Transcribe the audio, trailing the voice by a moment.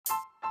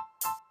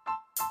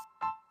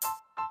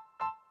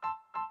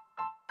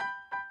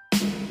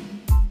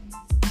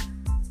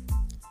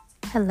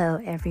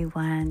Hello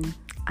everyone,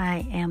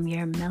 I am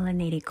your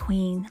melanated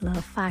queen,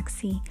 Lil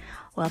Foxy.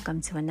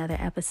 Welcome to another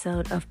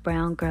episode of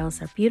Brown Girls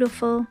Are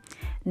Beautiful.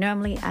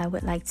 Normally I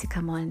would like to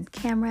come on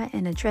camera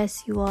and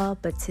address you all,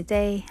 but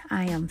today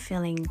I am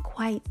feeling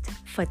quite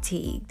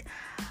fatigued.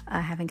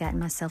 I haven't gotten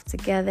myself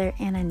together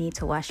and I need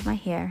to wash my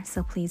hair,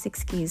 so please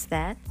excuse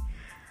that.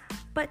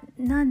 But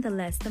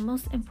nonetheless, the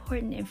most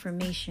important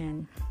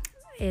information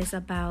is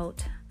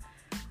about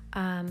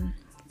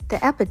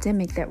the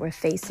epidemic that we're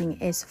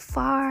facing is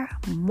far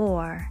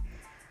more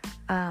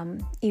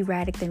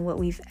erratic than what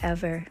we've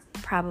ever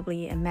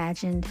probably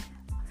imagined.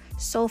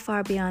 So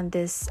far beyond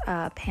this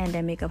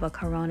pandemic of a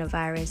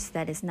coronavirus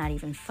that is not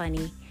even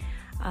funny.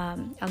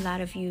 A lot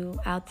of you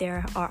out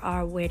there are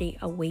already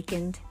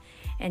awakened,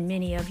 and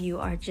many of you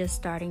are just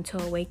starting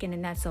to awaken,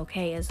 and that's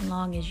okay. As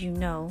long as you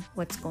know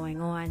what's going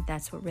on,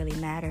 that's what really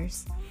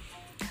matters.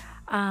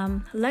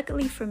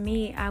 Luckily for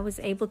me, I was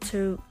able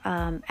to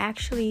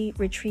actually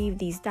retrieve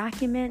these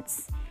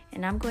documents,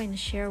 and I'm going to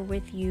share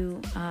with you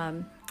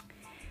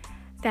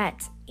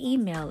that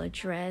email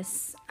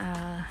address.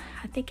 I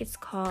think it's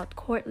called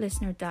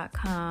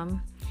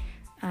courtlistener.com.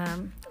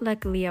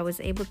 Luckily, I was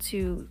able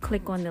to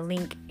click on the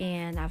link,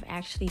 and I've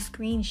actually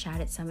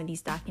screenshotted some of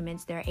these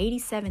documents. There are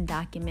 87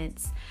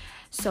 documents,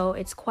 so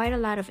it's quite a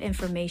lot of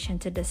information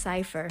to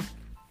decipher.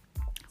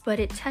 But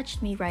it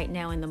touched me right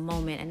now in the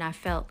moment, and I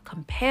felt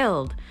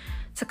compelled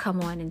to come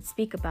on and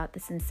speak about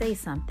this and say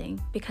something,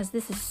 because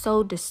this is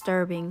so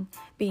disturbing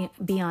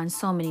beyond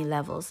so many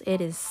levels. It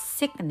is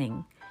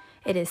sickening.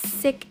 It is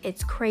sick.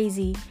 It's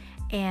crazy.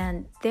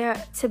 And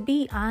to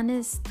be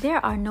honest,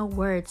 there are no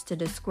words to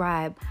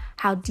describe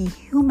how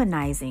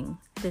dehumanizing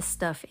this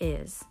stuff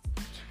is.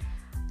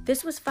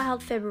 This was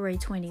filed February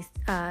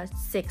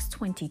 26,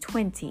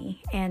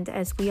 2020, and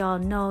as we all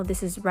know,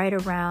 this is right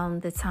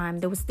around the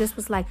time this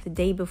was like the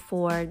day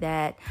before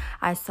that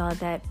I saw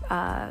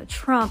that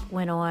Trump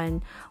went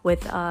on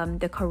with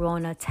the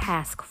Corona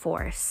Task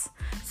Force.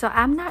 So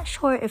I'm not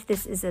sure if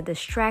this is a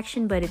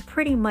distraction, but it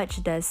pretty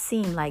much does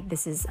seem like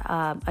this is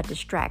a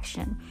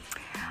distraction.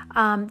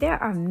 There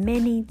are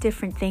many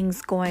different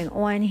things going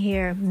on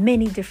here,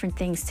 many different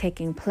things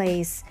taking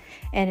place,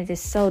 and it is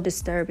so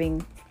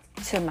disturbing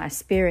to my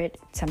spirit,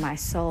 to my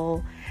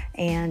soul.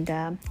 And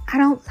I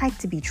don't like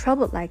to be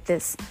troubled like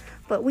this,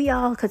 but we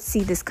all could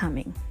see this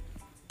coming,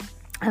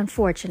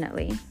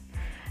 unfortunately.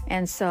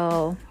 And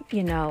so,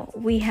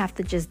 we have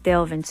to just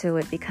delve into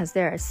it, because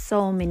there are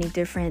so many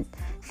different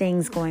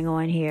things going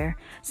on here.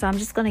 So I'm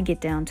just going to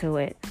get down to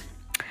it.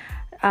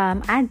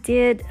 I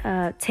did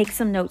take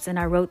some notes, and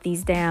I wrote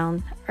these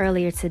down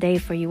earlier today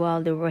for you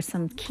all. There were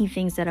some key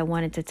things that I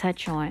wanted to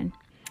touch on.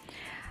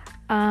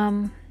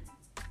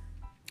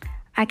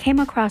 I came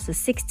across a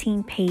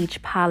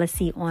 16-page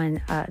policy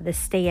on the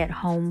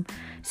stay-at-home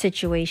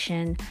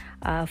situation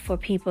for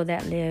people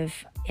that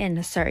live in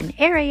a certain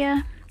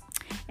area,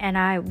 and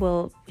I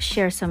will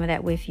share some of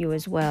that with you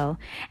as well.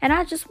 And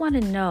I just want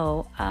to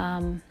know,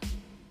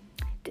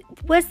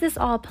 was this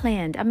all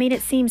planned? I mean,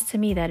 it seems to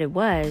me that it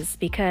was,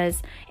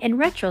 because in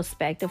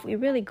retrospect, if we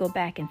really go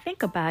back and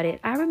think about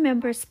it, I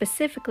remember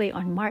specifically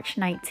on March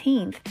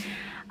 19th,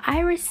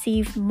 I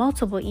received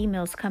multiple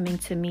emails coming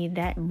to me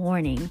that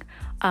morning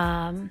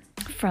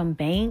from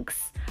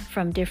banks,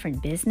 from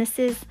different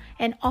businesses,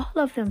 and all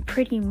of them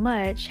pretty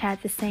much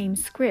had the same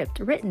script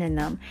written in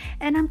them.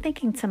 And I'm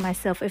thinking to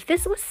myself, if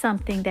this was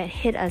something that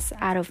hit us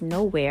out of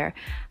nowhere,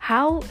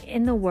 how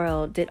in the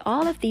world did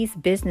all of these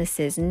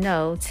businesses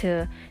know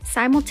to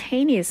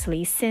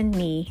simultaneously send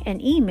me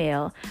an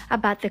email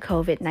about the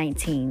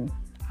COVID-19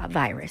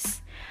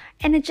 virus?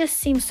 And it just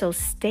seems so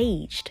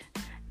staged.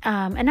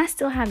 And I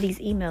still have these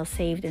emails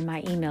saved in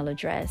my email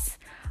address.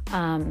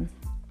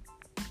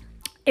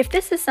 If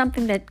this is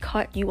something that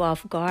caught you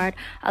off guard,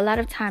 a lot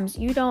of times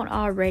you don't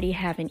already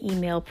have an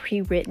email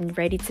pre-written,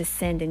 ready to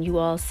send, and you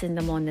all send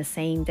them on the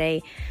same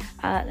day.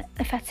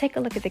 If I take a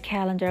look at the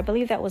calendar, I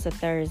believe that was a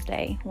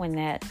Thursday when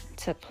that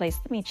took place.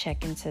 Let me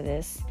check into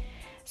this,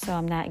 so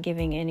I'm not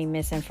giving any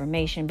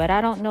misinformation. But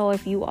I don't know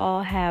if you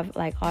all have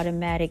like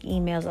automatic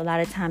emails. A lot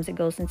of times it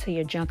goes into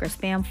your junk or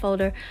spam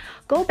folder.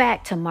 Go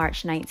back to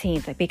March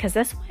 19th, because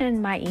that's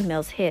when my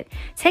emails hit.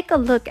 Take a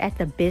look at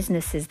the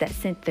businesses that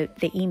sent the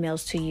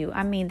emails to you.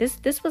 I mean,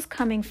 this was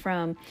coming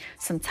from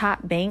some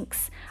top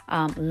banks,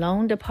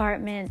 loan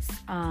departments,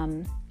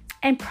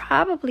 and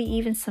probably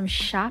even some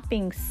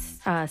shopping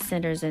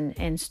centers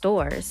and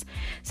stores.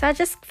 So I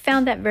just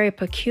found that very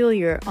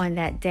peculiar on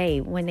that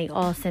day when they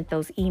all sent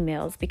those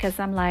emails, because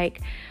I'm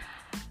like,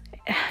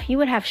 you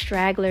would have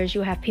stragglers,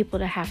 you have people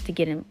that have to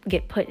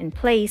get put in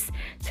place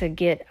to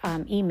get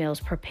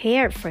emails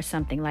prepared for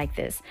something like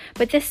this.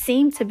 But this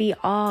seemed to be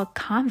all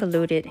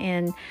convoluted,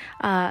 and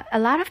a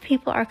lot of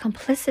people are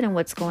complicit in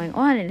what's going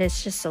on, and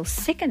it's just so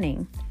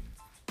sickening.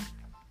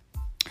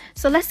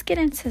 So let's get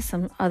into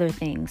some other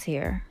things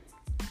here.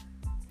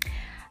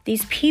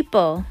 These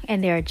people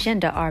and their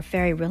agenda are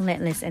very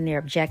relentless in their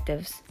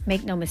objectives.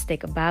 Make no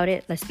mistake about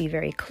it. Let's be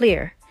very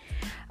clear.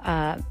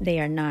 They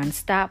are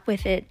nonstop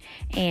with it.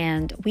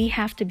 And we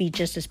have to be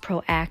just as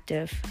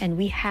proactive, and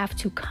we have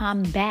to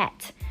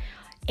combat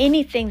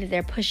anything that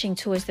they're pushing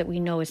to us that we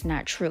know is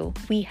not true.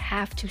 We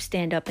have to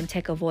stand up and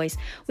take a voice.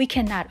 We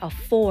cannot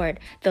afford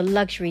the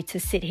luxury to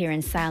sit here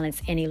in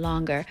silence any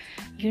longer.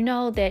 You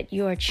know that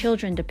your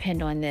children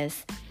depend on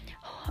this.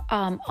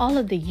 All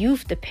of the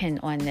youth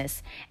depend on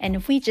this. And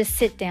if we just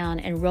sit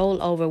down and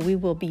roll over, we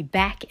will be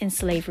back in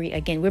slavery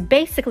again. We're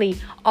basically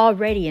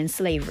already in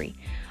slavery,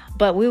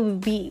 but we will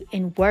be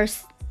in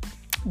worse,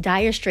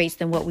 dire straits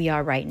than what we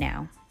are right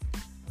now.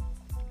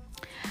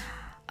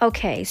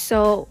 Okay,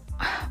 so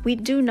we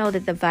do know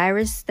that the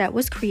virus that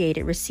was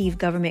created received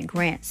government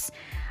grants.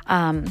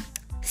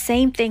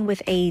 Same thing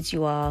with AIDS,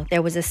 you all.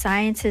 There was a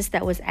scientist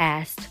that was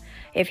asked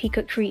if he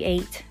could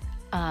create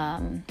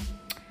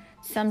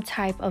some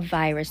type of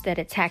virus that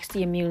attacks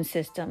the immune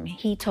system.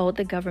 He told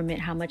the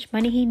government how much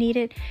money he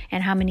needed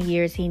and how many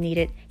years he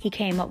needed. He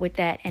came up with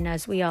that. And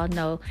as we all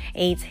know,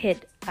 AIDS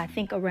hit, I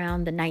think,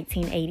 around the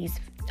 1980s,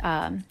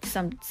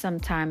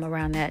 sometime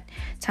around that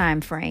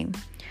time frame.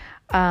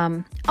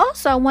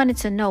 Also, I wanted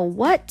to know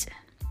what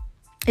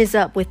is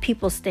up with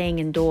people staying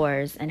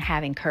indoors and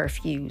having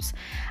curfews.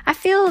 I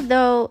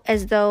feel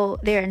as though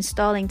they're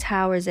installing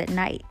towers at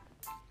night.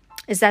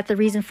 Is that the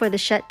reason for the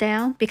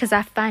shutdown? Because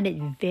I find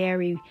it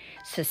very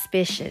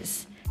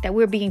suspicious that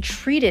we're being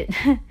treated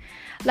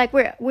like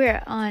we're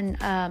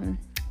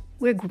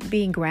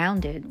being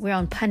grounded. We're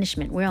on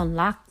punishment. We're on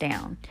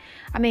lockdown.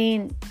 I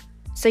mean,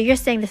 so you're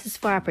saying this is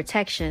for our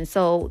protection,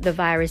 so the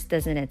virus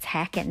doesn't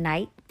attack at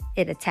night?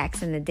 It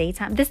attacks in the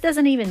daytime? This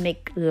doesn't even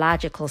make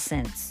logical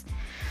sense.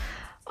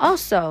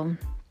 Also,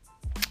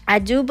 I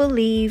do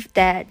believe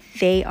that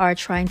they are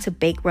trying to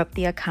bankrupt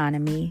the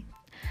economy.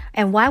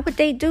 And why would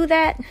they do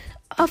that?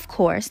 Of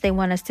course, they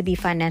want us to be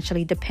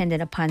financially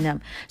dependent upon them.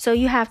 So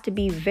you have to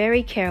be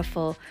very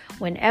careful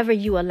whenever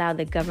you allow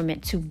the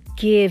government to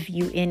give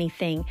you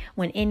anything,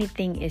 when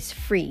anything is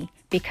free,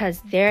 because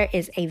there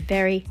is a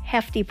very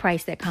hefty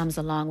price that comes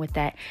along with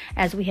that.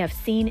 As we have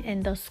seen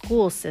in the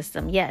school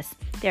system, yes,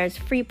 there's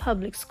free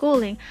public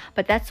schooling,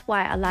 but that's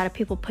why a lot of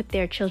people put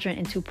their children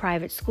into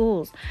private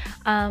schools.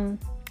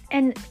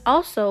 And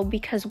also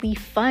because we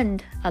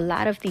fund a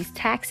lot of these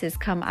taxes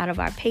come out of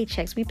our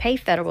paychecks. We pay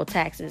federal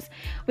taxes.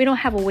 We don't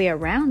have a way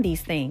around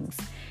these things.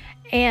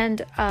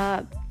 And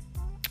I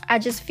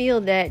just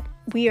feel that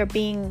we are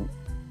being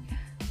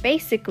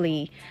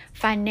basically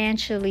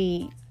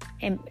financially,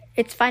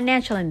 it's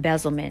financial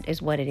embezzlement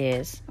is what it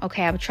is.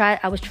 Okay, I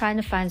was trying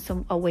to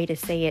find a way to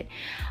say it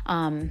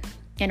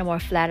in a more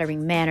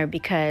flattering manner,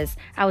 because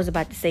I was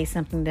about to say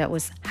something that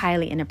was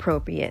highly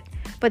inappropriate.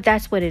 But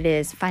that's what it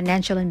is,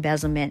 financial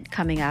embezzlement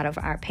coming out of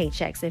our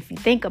paychecks. If you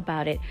think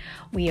about it,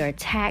 we are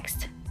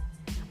taxed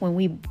when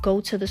we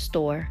go to the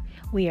store.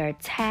 We are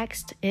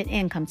taxed in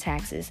income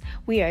taxes.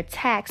 We are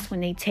taxed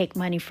when they take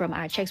money from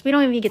our checks. We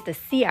don't even get to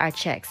see our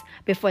checks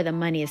before the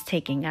money is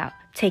taken out.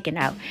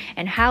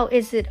 And how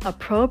is it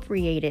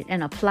appropriated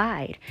and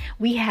applied?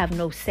 We have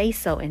no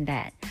say-so in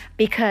that,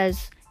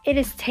 because it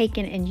is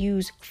taken and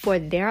used for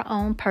their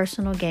own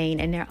personal gain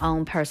and their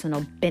own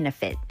personal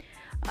benefit.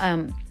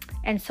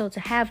 And so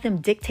to have them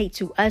dictate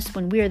to us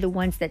when we are the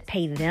ones that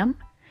pay them,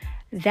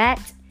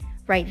 that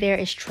right there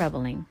is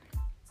troubling.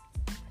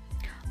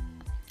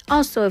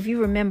 Also, if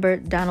you remember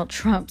Donald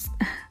Trump's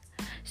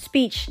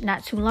speech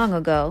not too long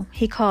ago,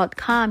 he called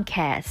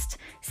Comcast,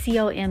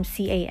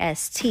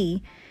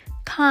 C-O-M-C-A-S-T,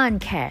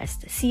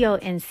 Concast,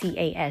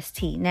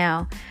 C-O-N-C-A-S-T.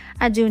 Now,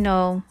 I do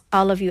know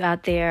all of you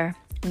out there,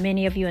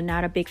 many of you are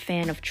not a big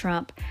fan of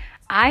Trump.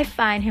 I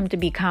find him to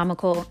be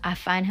comical. I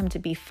find him to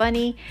be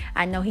funny.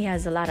 I know he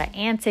has a lot of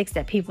antics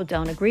that people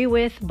don't agree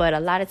with, but a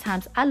lot of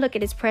times I look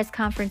at his press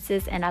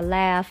conferences and I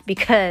laugh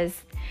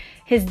because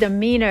his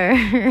demeanor,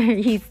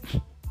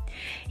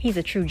 he's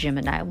a true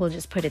Gemini. We'll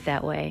just put it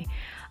that way.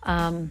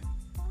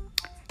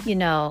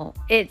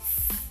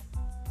 It's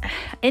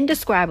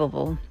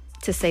indescribable,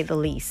 to say the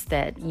least,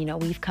 that,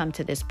 we've come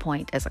to this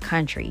point as a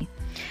country.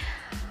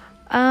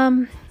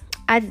 I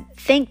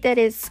think that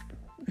it's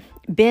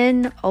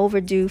been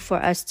overdue for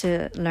us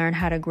to learn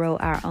how to grow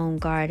our own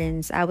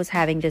gardens. I was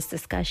having this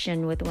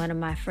discussion with one of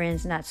my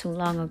friends not too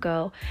long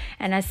ago,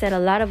 and I said a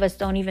lot of us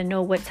don't even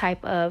know what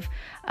type of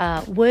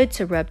wood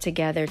to rub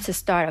together to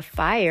start a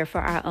fire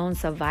for our own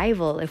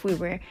survival. If we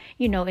were,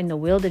 in the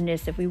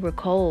wilderness, if we were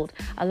cold,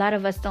 a lot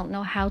of us don't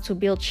know how to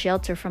build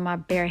shelter from our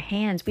bare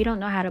hands. We don't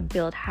know how to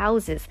build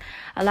houses.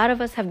 A lot of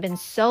us have been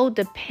so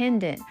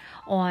dependent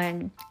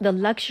on the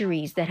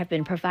luxuries that have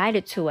been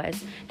provided to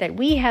us that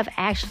we have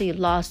actually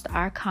lost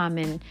our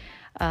common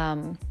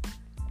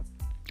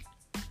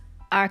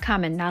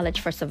knowledge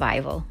for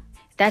survival.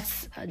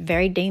 That's a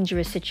very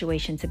dangerous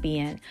situation to be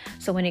in.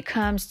 So when it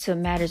comes to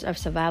matters of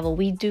survival,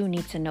 we do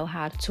need to know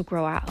how to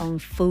grow our own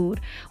food.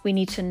 We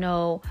need to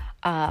know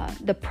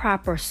the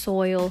proper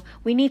soil.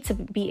 We need to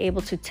be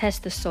able to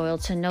test the soil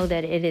to know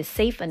that it is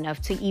safe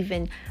enough to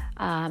even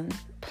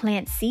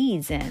plant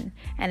seeds in.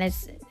 And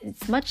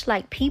it's much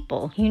like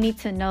people. You need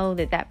to know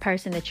that that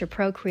person that you're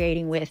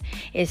procreating with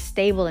is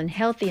stable and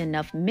healthy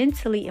enough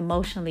mentally,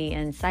 emotionally,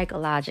 and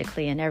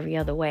psychologically and every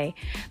other way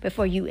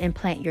before you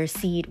implant your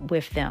seed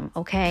with them,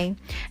 okay?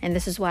 And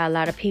this is why a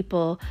lot of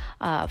people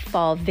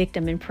fall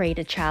victim and prey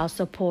to child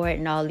support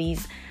and all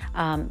these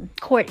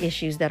court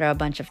issues that are a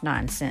bunch of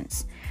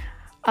nonsense.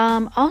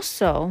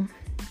 Also,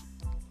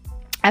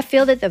 I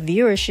feel that the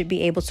viewers should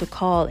be able to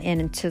call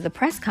in to the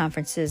press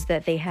conferences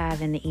that they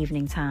have in the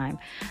evening time.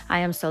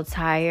 I am so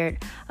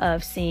tired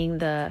of seeing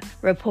the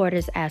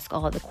reporters ask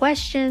all the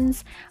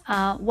questions.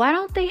 Why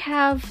don't they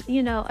have,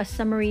 a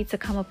summary to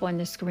come up on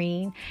the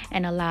screen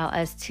and allow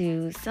us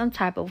to some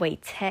type of way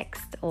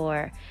text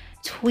or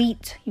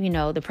tweet,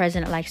 the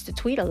president likes to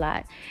tweet a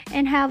lot,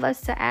 and have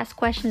us to ask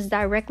questions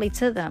directly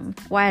to them.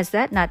 Why is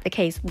that not the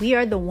case? We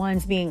are the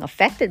ones being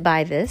affected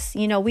by this.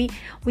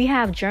 We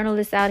have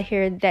journalists out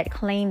here that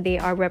claim they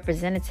are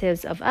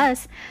representatives of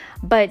us,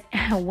 but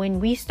when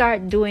we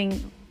start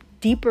doing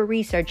deeper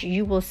research,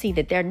 you will see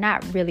that they're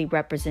not really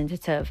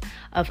representative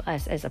of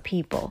us as a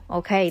people.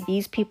 Okay,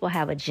 these people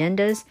have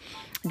agendas.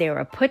 They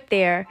were put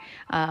there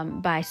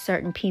by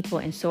certain people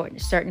and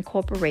certain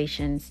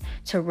corporations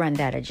to run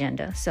that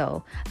agenda.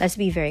 So let's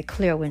be very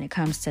clear when it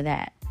comes to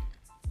that.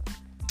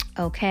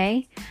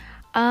 Okay.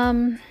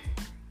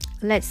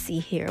 Let's see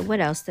here. What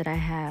else did I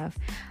have?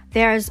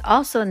 There's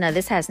also, now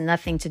this has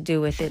nothing to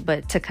do with it,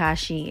 but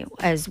Tekashi,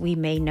 as we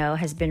may know,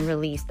 has been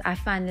released. I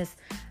find this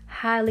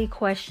highly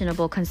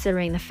questionable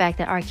considering the fact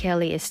that R.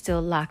 Kelly is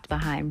still locked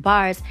behind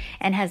bars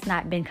and has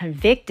not been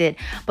convicted,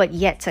 but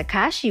yet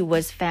Tekashi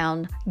was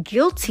found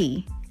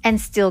guilty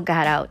and still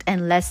got out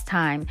in less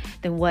time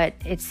than what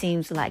it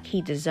seems like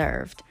he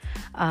deserved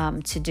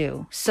to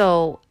do.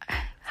 So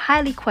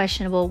highly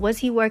questionable. Was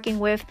he working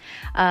with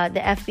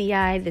the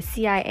FBI, the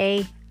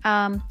CIA?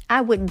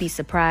 I wouldn't be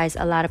surprised.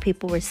 A lot of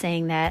people were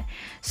saying that.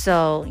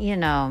 So,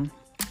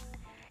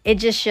 it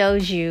just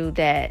shows you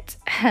that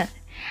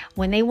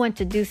when they want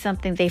to do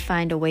something, they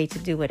find a way to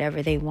do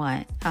whatever they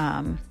want.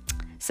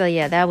 So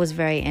yeah, that was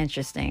very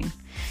interesting.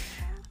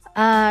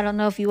 I don't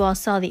know if you all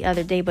saw the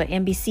other day, but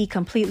NBC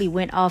completely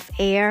went off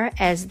air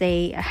as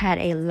they had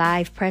a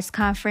live press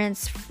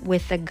conference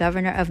with the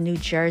governor of New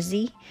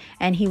Jersey,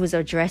 and he was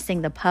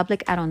addressing the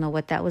public. I don't know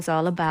what that was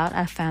all about.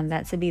 I found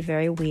that to be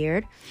very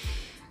weird.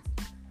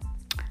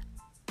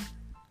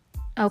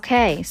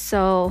 Okay,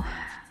 so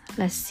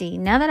let's see.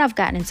 Now that I've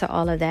gotten into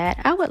all of that,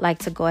 I would like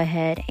to go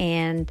ahead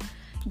and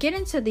get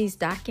into these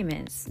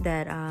documents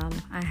that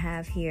I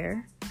have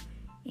here.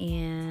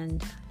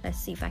 And let's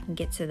see if I can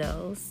get to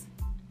those.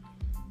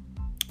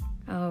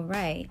 All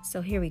right, so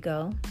here we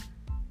go.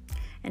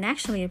 And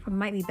actually, it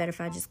might be better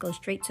if I just go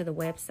straight to the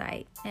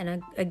website.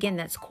 And again,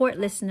 that's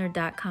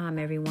courtlistener.com,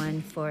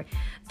 everyone, for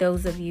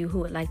those of you who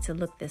would like to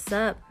look this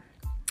up.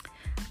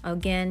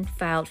 Again,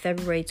 filed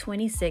February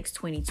 26,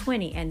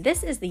 2020. And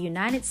this is the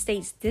United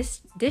States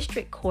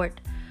District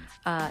Court,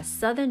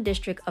 Southern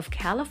District of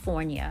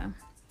California.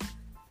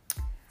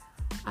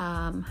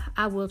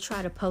 I will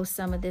try to post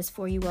some of this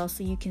for you all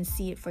so you can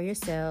see it for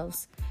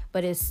yourselves.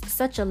 But it's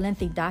such a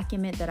lengthy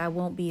document that I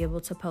won't be able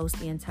to post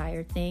the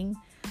entire thing.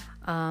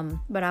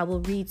 But I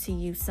will read to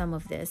you some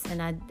of this.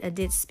 And I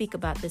did speak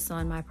about this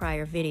on my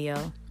prior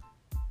video.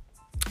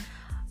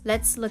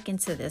 Let's look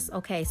into this.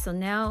 Okay, so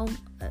now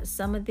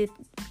some of the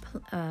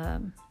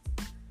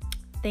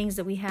things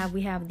that we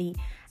have the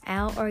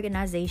AL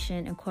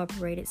Organization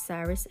Incorporated,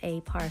 Cyrus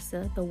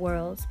Parsa, the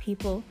world's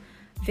people,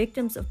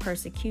 victims of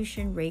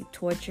persecution, rape,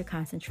 torture,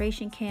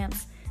 concentration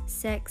camps,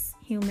 sex,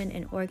 human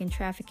and organ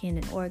trafficking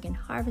and organ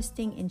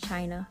harvesting in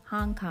China,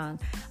 Hong Kong,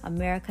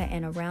 America,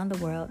 and around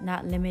the world,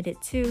 not limited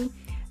to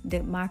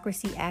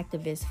democracy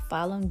activists,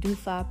 Falun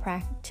Dafa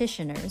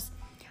practitioners,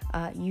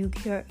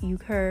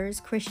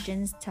 Uyghurs,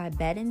 Christians,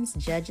 Tibetans,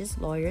 judges,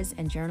 lawyers,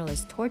 and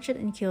journalists tortured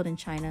and killed in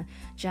China,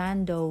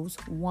 John Doe's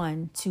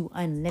 1 to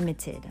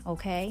Unlimited.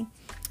 Okay?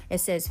 It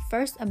says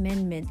First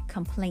Amendment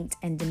complaint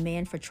and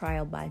demand for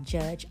trial by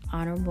judge,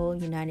 Honorable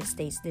United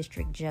States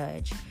District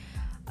Judge.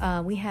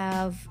 We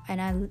have,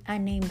 and I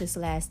named this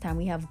last time,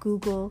 we have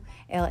Google,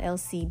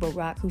 LLC,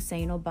 Barack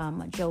Hussein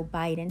Obama, Joe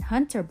Biden,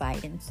 Hunter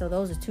Biden. So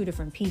those are two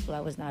different people.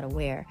 I was not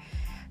aware.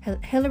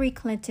 Hillary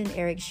Clinton,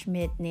 Eric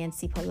Schmidt,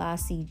 Nancy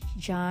Pelosi,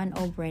 John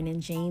O'Brien,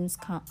 James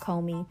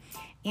Comey,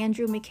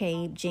 Andrew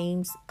McCabe,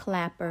 James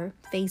Clapper,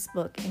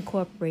 Facebook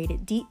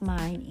Incorporated,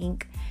 DeepMind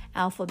Inc.,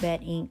 Alphabet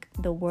Inc.,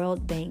 the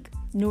World Bank,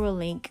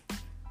 Neuralink,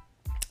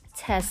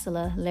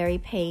 Tesla, Larry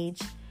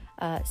Page,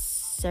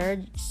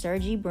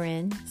 Sergey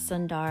Brin,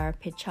 Sundar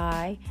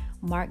Pichai,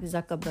 Mark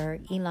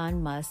Zuckerberg,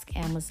 Elon Musk,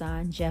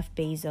 Amazon, Jeff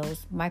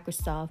Bezos,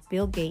 Microsoft,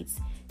 Bill Gates,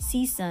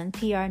 CSUN,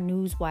 PR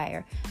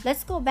Newswire.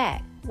 Let's go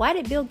back. Why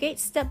did Bill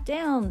Gates step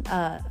down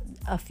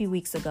a few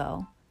weeks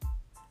ago?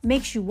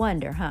 Makes you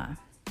wonder, huh?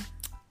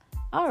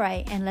 All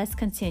right, and let's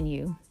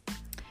continue.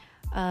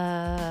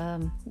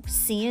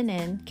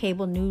 CNN,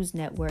 Cable News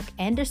Network,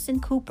 Anderson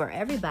Cooper,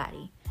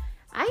 everybody.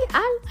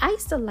 I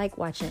used to like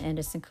watching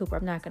Anderson Cooper.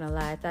 I'm not gonna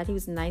lie. I thought he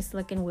was nice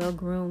looking, well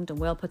groomed, and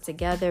well put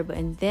together.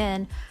 And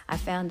then I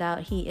found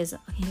out he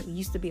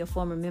used to be a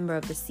former member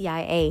of the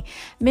CIA.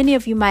 Many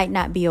of you might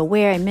not be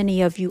aware, and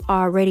many of you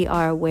already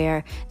are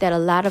aware that a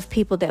lot of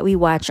people that we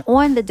watch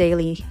on the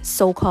daily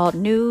so-called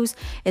news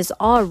is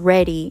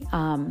already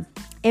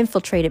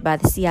infiltrated by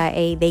the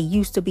CIA. They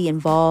used to be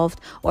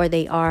involved, or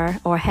they are,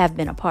 or have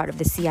been a part of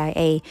the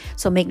CIA.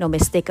 So make no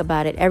mistake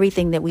about it.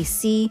 Everything that we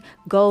see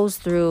goes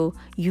through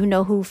you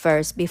know who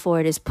first before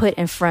it is put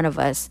in front of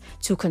us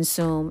to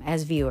consume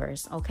as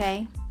viewers.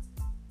 Okay.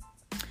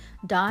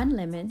 Don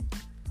Lemon.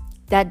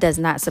 That does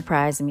not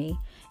surprise me.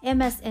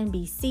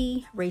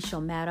 MSNBC, Rachel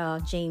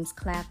Maddow, James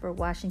Clapper,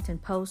 Washington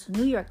Post,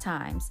 New York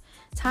Times,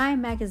 Time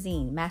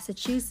Magazine,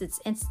 Massachusetts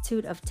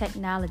Institute of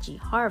Technology,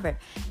 Harvard,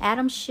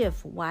 Adam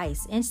Schiff,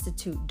 Weiss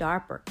Institute,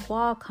 DARPA,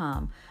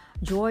 Qualcomm,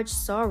 George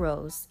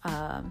Soros,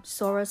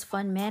 Soros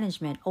Fund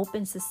Management,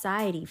 Open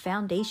Society,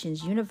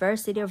 Foundations,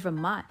 University of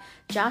Vermont,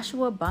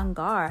 Joshua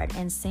Bungard,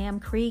 and Sam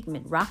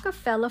Kriegman,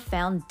 Rockefeller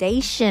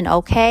Foundation,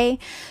 okay?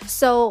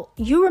 So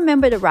you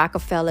remember the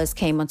Rockefellers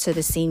came onto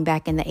the scene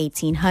back in the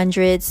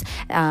 1800s.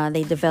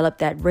 They developed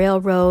that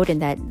railroad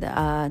and that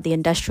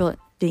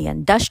the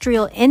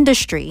industrial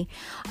industry.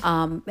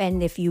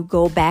 And if you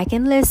go back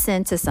and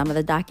listen to some of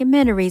the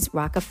documentaries,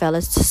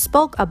 Rockefeller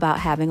spoke about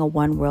having a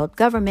one world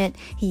government.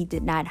 He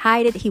did not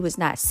hide it. He was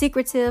not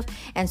secretive.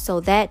 And so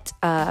that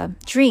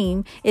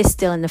dream is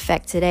still in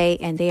effect today.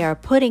 And they are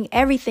putting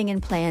everything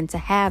in plan to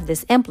have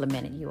this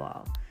implemented, you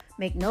all.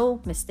 Make no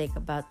mistake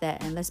about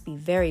that. And let's be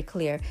very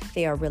clear.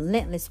 They are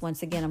relentless.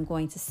 Once again, I'm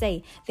going to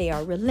say they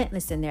are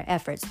relentless in their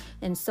efforts.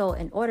 And so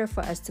in order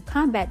for us to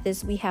combat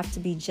this, we have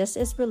to be just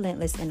as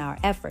relentless in our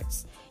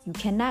efforts. You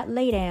cannot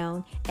lay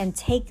down and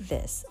take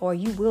this, or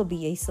you will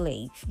be a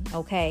slave.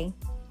 Okay.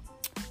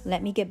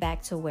 Let me get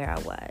back to where I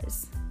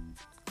was.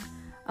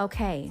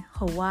 Okay.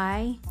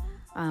 Hawaii,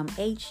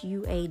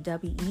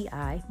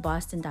 HUAWEI,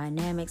 Boston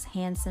Dynamics,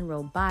 Hanson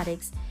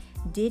Robotics,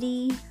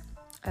 Diddy,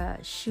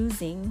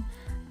 Shoezing,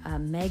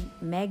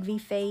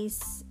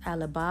 Magviface,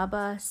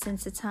 Alibaba,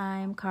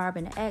 Sensitime,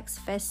 Carbon X,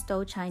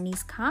 Festo,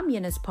 Chinese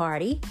Communist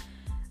Party.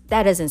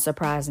 That doesn't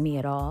surprise me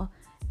at all.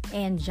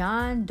 And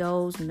John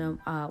Doe's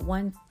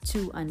 1-2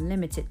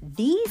 Unlimited.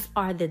 These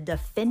are the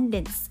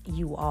defendants,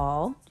 you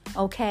all.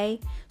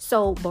 Okay.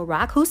 So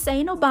Barack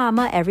Hussein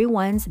Obama,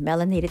 everyone's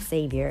melanated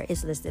savior,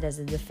 is listed as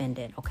a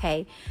defendant.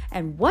 Okay.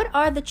 And what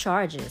are the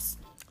charges?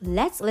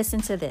 Let's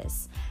listen to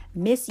this.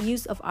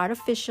 Misuse of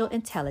artificial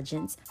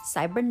intelligence,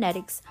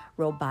 cybernetics,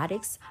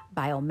 robotics,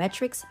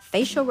 biometrics,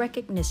 facial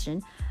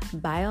recognition,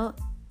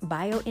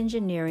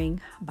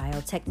 bioengineering,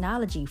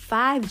 biotechnology,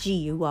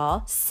 5G, you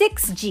all,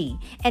 6G,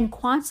 and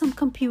quantum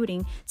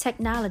computing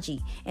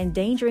technology,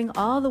 endangering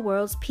all the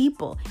world's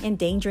people,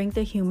 endangering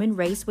the human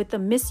race with the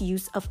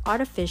misuse of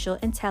artificial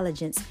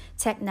intelligence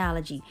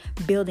technology,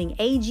 building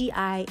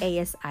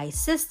AGI-ASI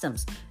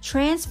systems,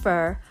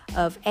 transfer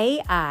of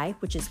AI,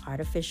 which is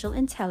artificial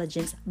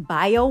intelligence,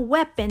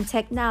 bioweapon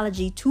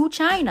technology to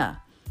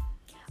China.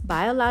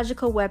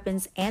 Biological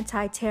Weapons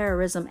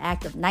Anti-Terrorism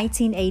Act of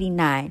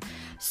 1989.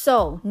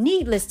 So,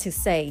 needless to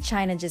say,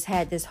 China just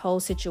had this whole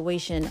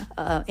situation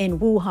in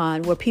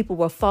Wuhan where people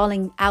were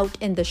falling out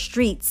in the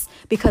streets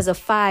because of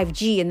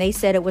 5G, and they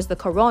said it was the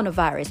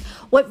coronavirus.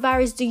 What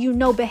virus do you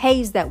know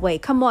behaves that way?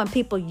 Come on,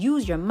 people,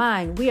 use your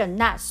mind. We are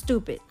not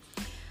stupid.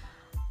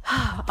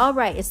 All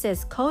right, it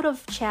says Code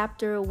of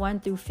Chapter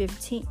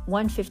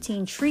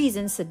 115,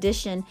 treason,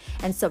 sedition,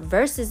 and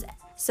subversive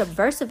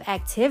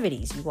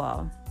activities, you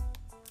all.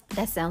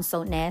 That sounds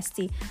so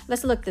nasty.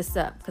 Let's look this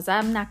up because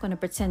I'm not going to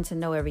pretend to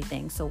know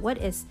everything. So what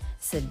is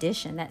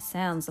sedition? That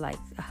sounds like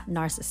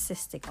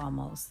narcissistic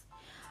almost.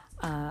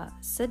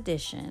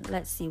 Sedition.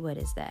 Let's see, what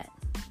is that?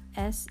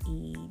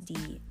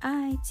 SEDITION.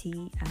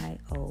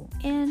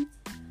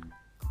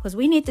 Because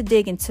we need to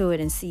dig into it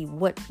and see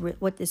what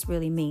this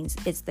really means.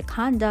 It's the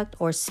conduct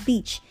or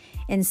speech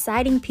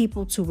inciting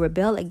people to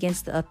rebel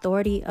against the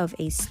authority of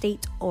a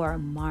state or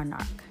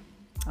monarch.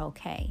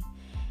 Okay.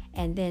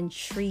 And then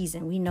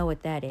treason, we know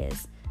what that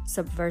is.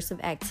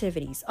 Subversive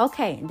activities.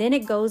 Okay, and then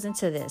it goes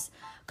into this.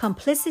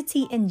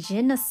 Complicity in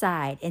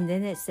genocide. And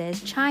then it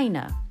says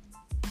China.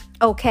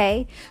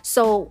 Okay,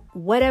 so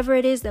whatever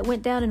it is that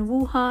went down in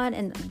Wuhan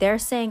and they're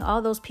saying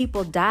all those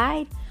people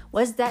died,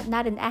 was that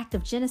not an act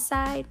of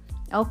genocide?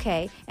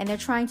 Okay, and they're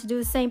trying to do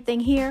the same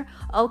thing here?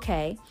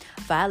 Okay,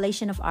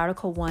 violation of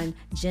Article 1,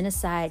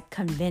 Genocide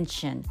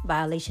Convention.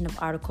 Violation of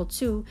Article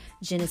 2,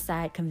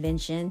 Genocide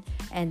Convention.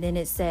 And then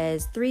it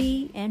says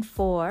 3 and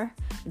 4,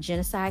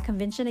 Genocide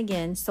Convention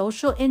again.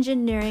 Social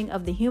engineering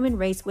of the human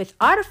race with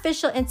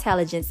artificial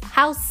intelligence.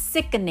 How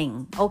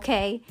sickening,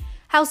 okay?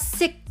 How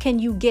sick can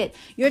you get?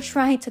 You're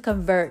trying to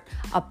convert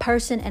a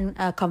person and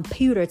a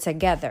computer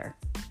together.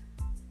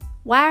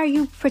 Why are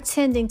you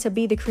pretending to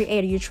be the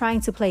creator? You're trying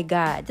to play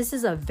God. This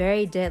is a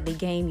very deadly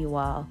game, you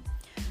all.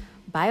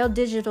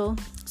 Biodigital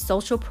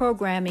social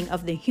programming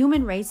of the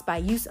human race by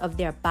use of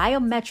their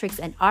biometrics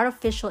and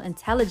artificial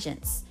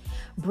intelligence.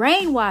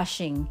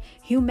 brainwashing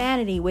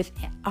humanity with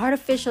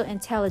artificial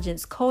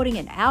intelligence, coding,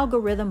 and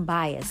algorithm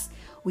bias.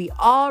 We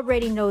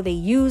already know they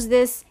use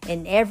this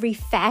in every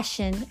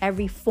fashion,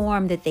 every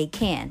form that they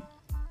can.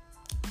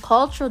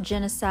 Cultural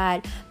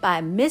genocide by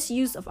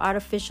misuse of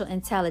artificial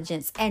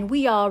intelligence. And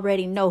we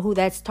already know who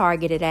that's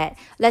targeted at.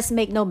 Let's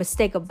make no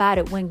mistake about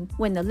it.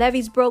 When the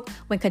levees broke,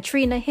 when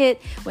Katrina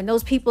hit, when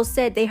those people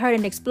said they heard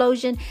an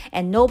explosion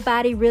and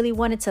nobody really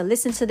wanted to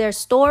listen to their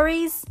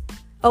stories,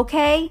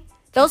 okay?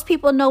 Those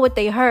people know what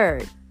they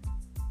heard.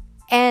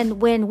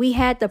 And when we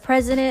had the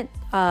president,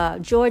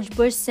 George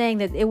Bush, saying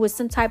that it was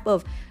some type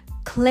of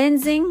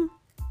cleansing,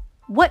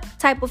 what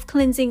type of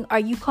cleansing are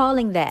you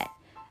calling that?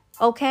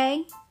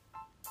 Okay?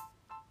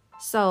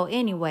 So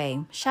anyway,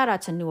 shout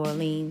out to New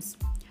Orleans.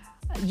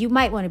 You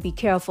might want to be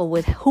careful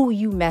with who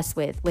you mess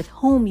with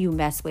whom you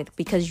mess with,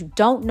 because you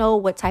don't know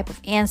what type of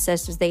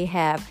ancestors they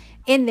have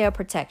in their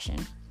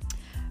protection.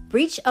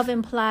 Breach of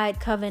implied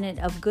covenant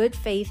of good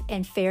faith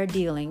and fair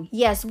dealing.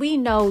 Yes, we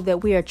know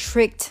that we are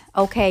tricked,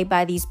 okay,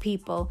 by these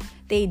people.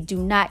 They do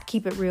not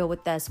keep it real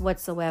with us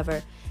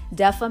whatsoever.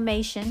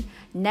 Defamation,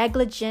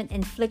 negligent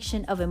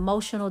infliction of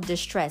emotional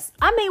distress.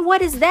 I mean,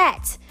 what is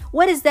that?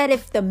 What is that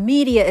if the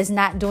media is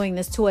not doing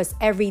this to us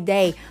every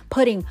day,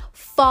 putting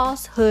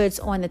falsehoods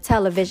on the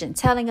television,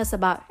 telling us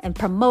about and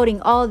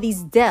promoting all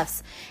these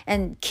deaths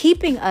and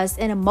keeping us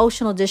in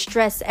emotional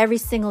distress every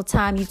single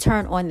time you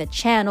turn on the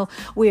channel?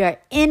 We are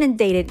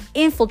inundated,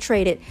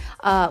 infiltrated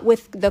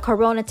with the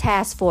Corona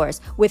Task Force,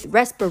 with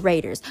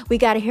respirators. We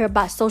got to hear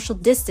about social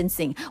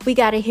distancing. We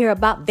got to hear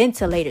about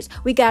ventilators.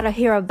 We got to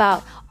hear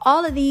about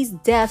all of these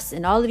deaths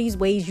and all of these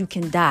ways you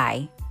can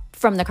die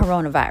from the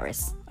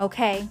coronavirus.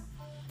 Okay.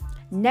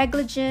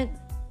 Negligent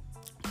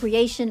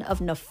creation of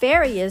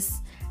nefarious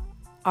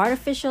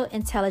artificial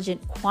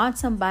intelligent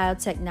quantum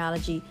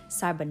biotechnology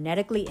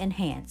cybernetically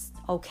enhanced.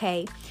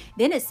 Okay.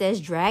 Then it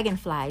says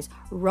dragonflies,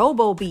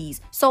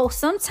 robo-bees. So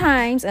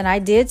sometimes, and I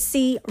did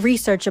see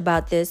research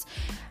about this,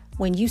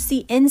 when you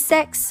see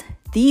insects,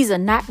 these are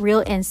not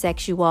real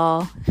insects, you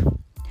all.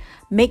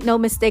 Make no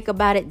mistake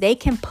about it. They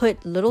can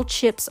put little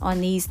chips on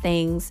these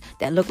things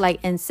that look like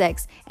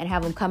insects and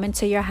have them come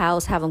into your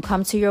house, have them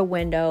come to your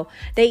window.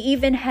 They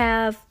even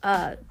have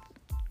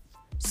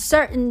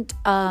certain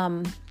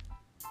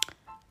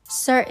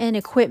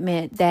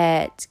equipment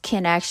that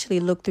can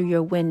actually look through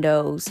your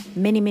windows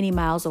many, many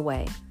miles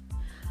away.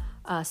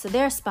 So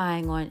they're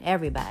spying on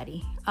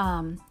everybody.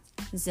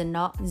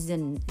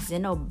 Xenobots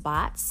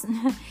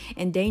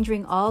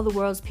endangering all the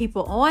world's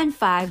people on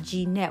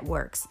 5G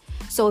networks.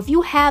 So if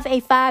you have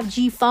a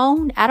 5G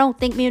phone, I don't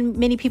think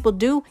many people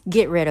do,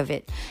 get rid of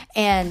it.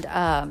 And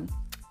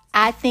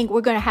I think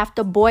we're going to have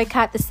to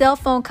boycott the cell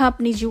phone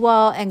companies, you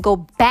all, and go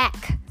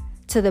back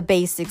to the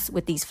basics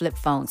with these flip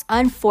phones.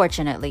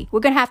 Unfortunately, we're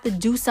going to have to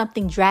do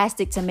something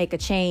drastic to make a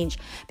change,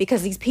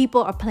 because these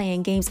people are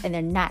playing games and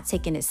they're not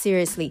taking it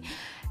seriously.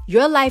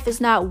 Your life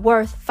is not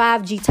worth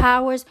 5G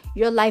towers.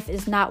 Your life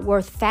is not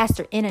worth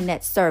faster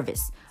internet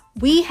service.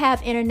 We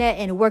have internet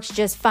and it works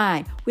just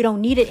fine. We don't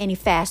need it any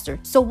faster.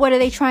 So what are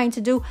they trying to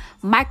do?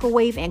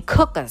 Microwave and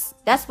cook us.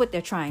 That's what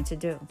they're trying to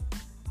do.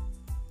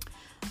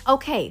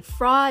 Okay,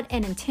 fraud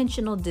and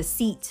intentional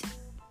deceit.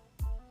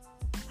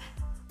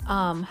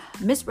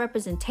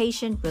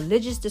 Misrepresentation,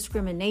 religious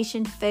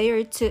discrimination,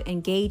 failure to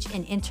engage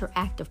in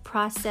interactive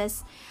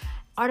process,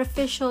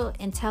 artificial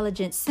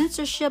intelligence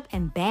censorship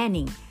and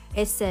banning.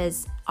 It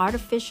says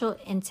artificial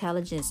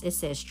intelligence. It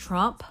says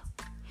Trump,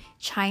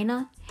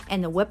 China,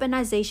 and the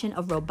weaponization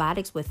of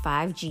robotics with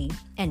 5G,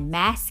 and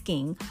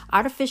masking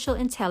artificial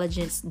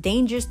intelligence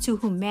dangers to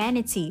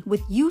humanity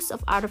with use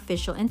of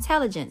artificial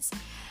intelligence.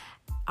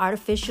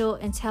 Artificial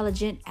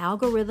intelligent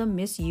algorithm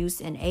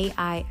misuse and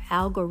AI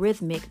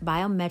algorithmic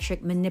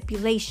biometric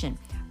manipulation.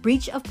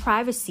 Breach of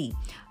privacy.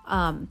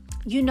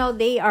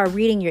 They are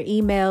reading your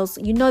emails.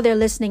 They're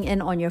listening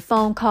in on your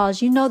phone calls.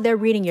 They're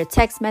reading your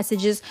text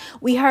messages.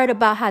 We heard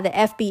about how the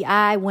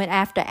FBI went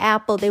after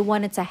Apple. They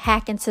wanted to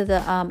hack into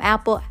the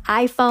Apple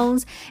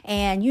iPhones.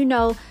 And,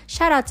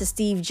 shout out to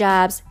Steve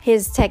Jobs.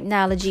 His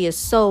technology is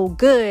so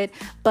good,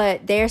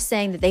 but they're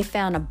saying that they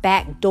found a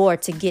back door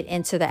to get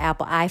into the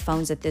Apple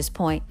iPhones at this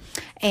point.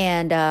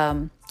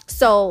 And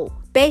so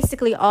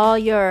basically all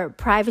your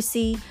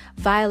privacy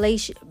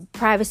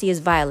is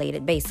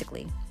violated,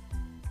 basically.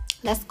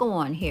 Let's go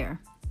on here.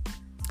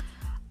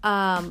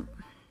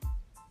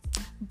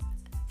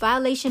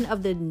 Violation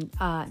of the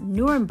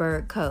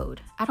Nuremberg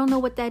Code. I don't know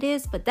what that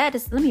is, but that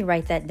is, let me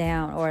write that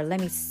down, or let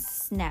me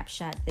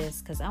snapshot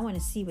this, because I want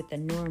to see what the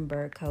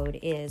Nuremberg Code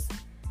is.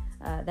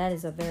 That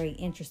is a very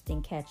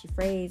interesting, catchy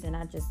phrase, and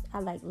I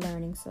like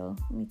learning, so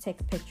let me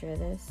take a picture of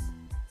this.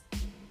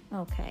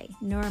 Okay,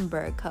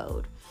 Nuremberg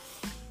Code.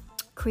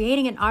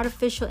 creating an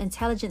artificial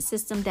intelligence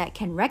system that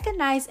can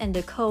recognize and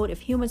decode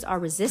if humans are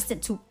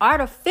resistant to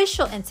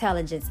artificial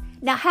intelligence.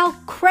 Now, how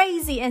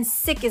crazy and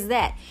sick is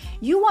that?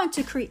 You want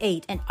to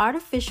create an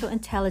artificial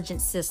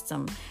intelligence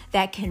system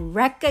that can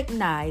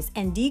recognize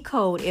and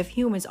decode if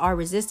humans are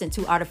resistant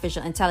to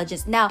artificial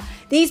intelligence. Now,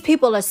 these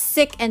people are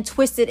sick and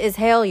twisted as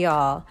hell,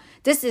 y'all.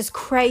 This is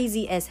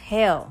crazy as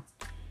hell.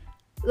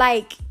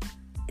 Like,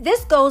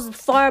 this goes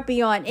far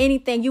beyond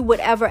anything you would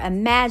ever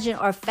imagine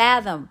or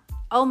fathom.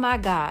 Oh my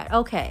God.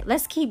 Okay,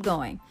 let's keep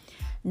going.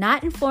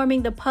 Not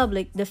informing the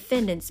public,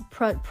 defendants,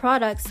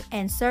 products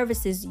and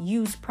services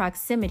use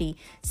proximity,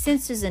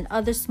 sensors and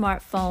other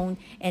smartphone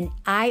and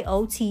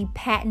IoT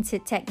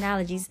patented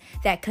technologies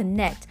that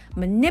connect,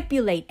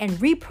 manipulate, and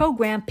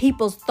reprogram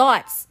people's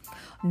thoughts.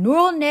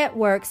 Neural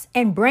networks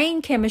and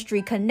brain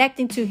chemistry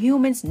connecting to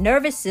humans'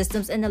 nervous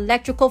systems and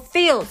electrical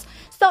fields.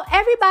 So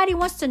everybody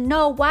wants to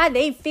know why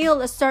they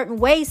feel a certain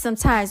way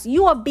sometimes.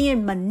 You are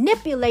being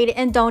manipulated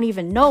and don't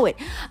even know it.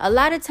 A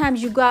lot of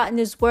times you go out in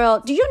this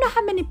world. Do you know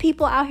how many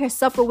people out here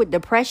suffer with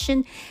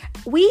depression?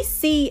 We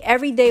see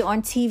every day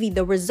on TV.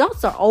 The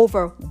results are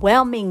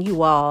overwhelming,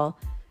 you all.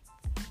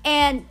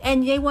 And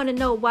they want to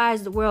know, why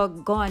is the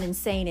world going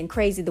insane and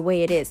crazy the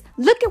way it is?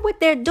 Look at what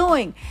they're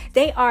doing.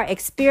 They are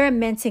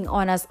experimenting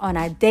on us on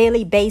a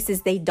daily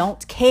basis. They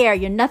don't care.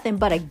 You're nothing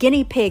but a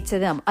guinea pig to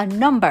them, a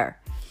number.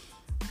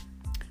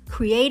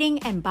 Creating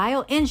and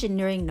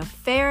bioengineering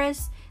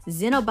nefarious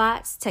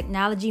xenobots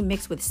technology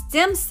mixed with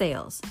stem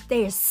cells.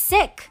 They are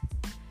sick.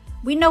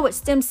 We know what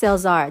stem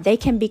cells are. They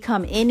can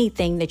become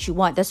anything that you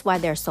want. That's why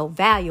they're so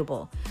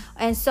valuable.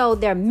 And so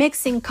they're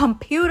mixing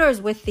computers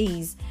with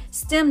these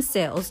stem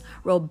cells,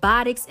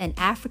 robotics, and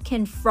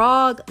African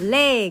frog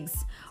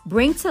legs.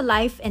 Bring to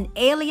life an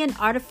alien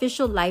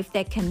artificial life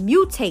that can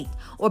mutate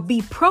or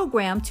be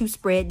programmed to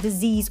spread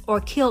disease or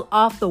kill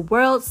off the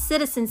world's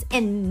citizens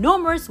in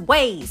numerous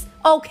ways.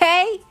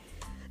 Okay?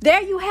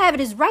 There you have it.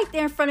 It's right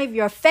there in front of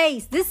your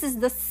face. This is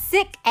the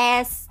sick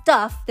ass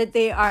stuff that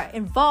they are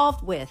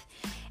involved with.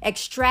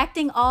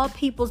 Extracting all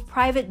people's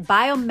private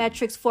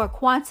biometrics for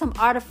quantum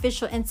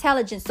artificial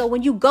intelligence. So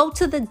when you go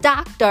to the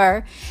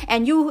doctor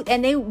and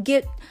they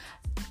get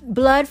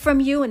blood from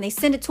you and they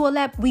send it to a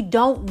lab, we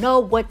don't know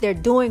what they're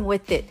doing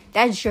with it.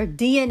 That's your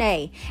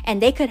DNA.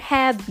 And they could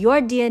have your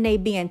DNA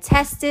being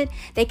tested.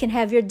 They can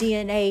have your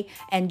DNA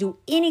and do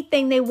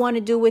anything they want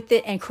to do with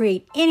it and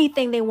create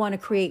anything they want to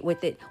create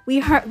with it.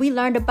 We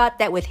learned about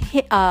that with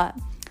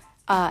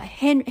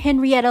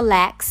Henrietta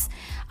Lacks.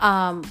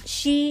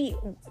 She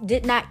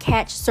did not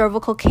catch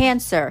cervical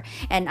cancer,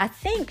 and I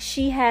think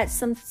she had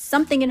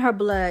something in her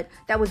blood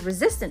that was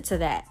resistant to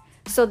that.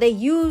 So they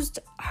used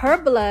her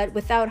blood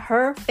without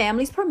her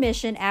family's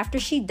permission after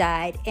she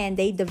died, and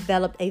they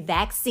developed a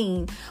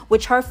vaccine,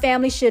 which her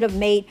family should have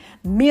made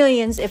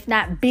millions, if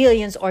not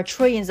billions or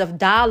trillions of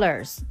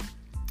dollars.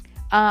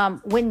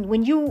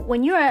 When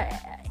you're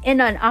in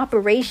an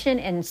operation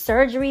and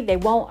surgery, they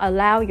won't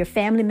allow your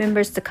family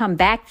members to come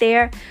back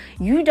there.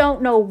 You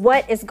don't know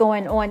what is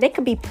going on. They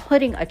could be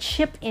putting a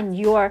chip in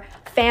your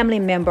family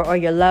member or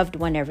your loved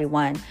one,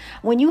 everyone.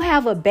 When you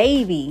have a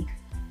baby,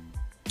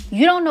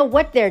 you don't know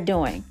what they're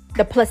doing.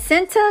 The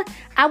placenta,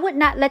 I would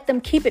not let them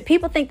keep it.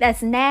 People think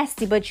that's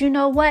nasty, but you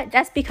know what?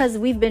 That's because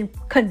we've been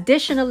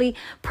conditionally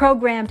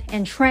programmed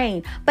and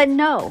trained. But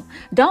no,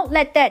 don't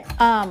let that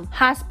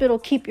hospital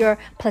keep your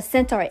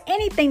placenta or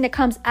anything that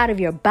comes out of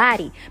your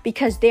body,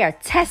 because they are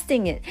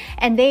testing it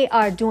and they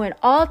are doing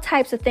all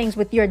types of things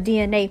with your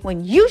DNA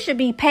when you should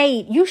be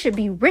paid. You should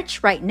be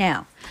rich right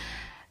now.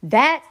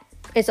 That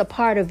is a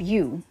part of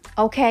you.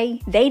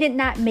 Okay? They did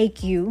not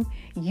make you.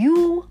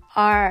 You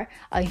are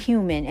a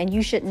human and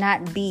you should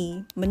not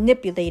be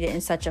manipulated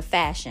in such a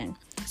fashion.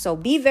 So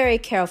be very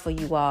careful,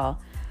 you all.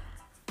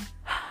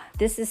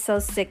 This is so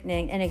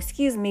sickening. And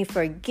excuse me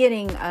for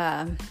getting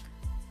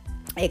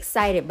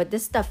excited, but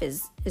this stuff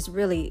is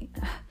really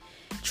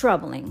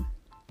troubling.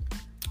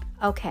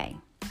 Okay.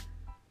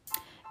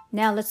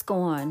 Now let's go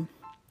on.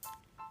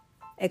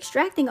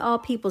 Extracting all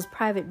people's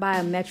private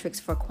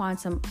biometrics for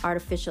quantum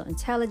artificial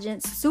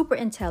intelligence, super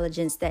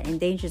intelligence that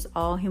endangers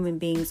all human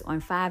beings on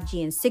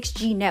 5G and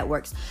 6G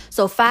networks.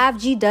 So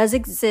 5G does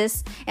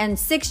exist and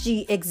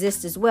 6G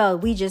exists as well.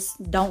 We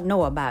just don't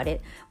know about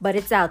it, but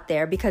it's out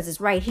there because it's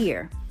right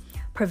here.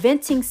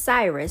 Preventing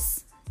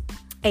Cyrus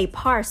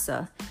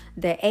Parsa,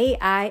 the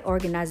AI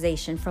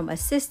organization, from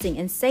assisting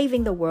in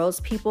saving the world's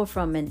people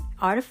from an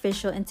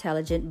artificial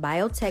intelligent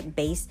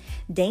biotech-based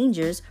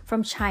dangers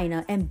from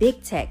China and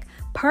big tech,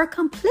 per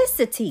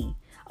complicity,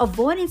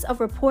 avoidance of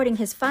reporting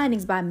his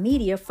findings by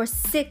media for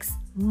 6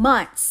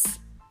 months.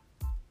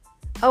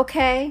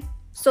 Okay,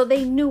 so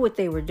they knew what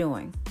they were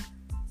doing.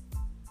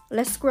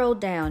 Let's scroll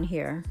down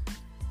here.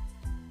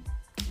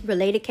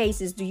 Related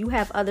cases. Do you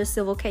have other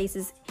civil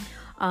cases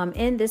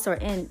in this or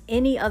in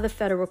any other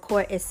federal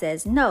court? It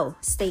says no,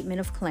 statement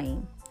of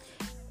claim.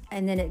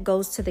 And then it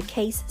goes to the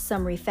case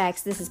summary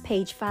facts. This is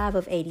page 5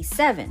 of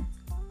 87.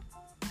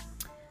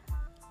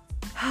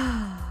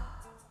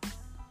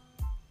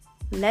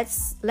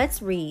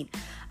 let's read.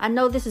 I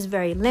know this is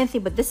very lengthy,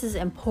 but this is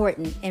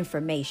important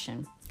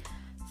information.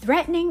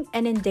 Threatening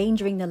and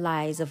endangering the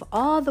lives of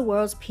all the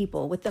world's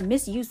people with the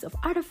misuse of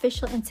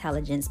artificial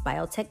intelligence,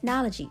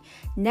 biotechnology,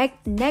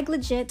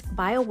 negligent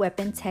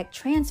bioweapon tech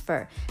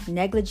transfer,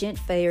 negligent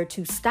failure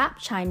to stop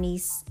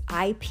Chinese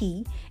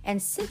IP,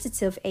 and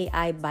sensitive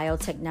AI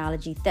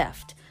biotechnology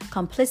theft,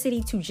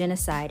 complicity to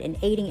genocide and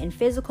aiding in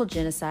physical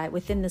genocide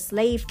within the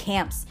slave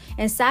camps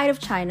inside of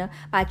China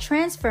by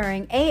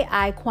transferring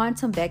AI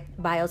quantum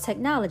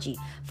biotechnology,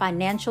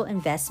 financial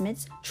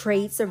investments,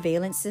 trade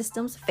surveillance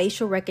systems,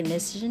 facial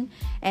recognition,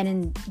 and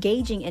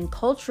engaging in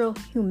cultural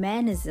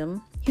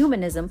humanism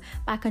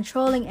by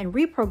controlling and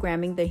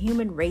reprogramming the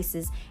human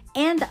races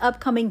and the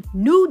upcoming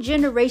new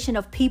generation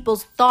of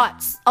people's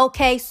thoughts.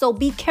 Okay, so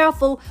be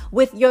careful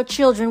with your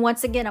children.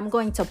 Once again, I'm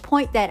going to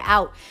point that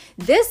out.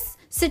 This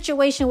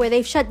situation where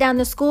they've shut down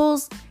the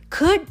schools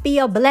could be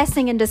a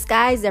blessing in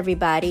disguise,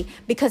 everybody,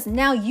 because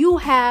now you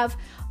have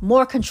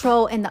more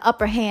control in the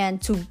upper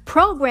hand to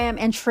program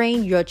and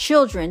train your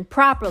children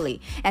properly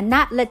and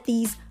not let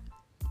these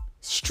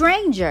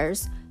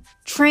strangers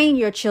train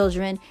your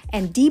children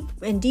and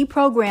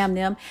deprogram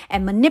them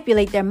and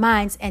manipulate their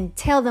minds and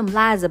tell them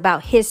lies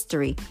about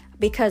history,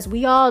 because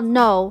we all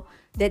know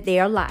that they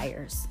are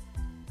liars.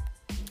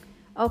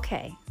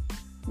 Okay,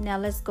 now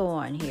let's go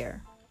on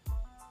here.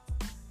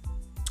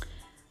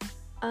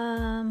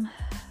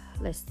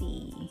 Let's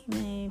see.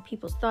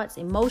 People's thoughts,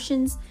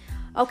 emotions.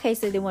 Okay,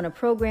 so they want to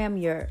program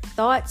your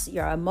thoughts,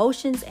 your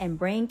emotions, and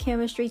brain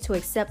chemistry to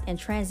accept and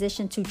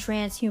transition to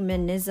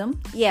transhumanism.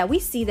 Yeah, we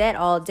see that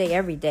all day,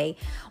 every day,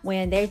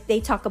 when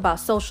they talk about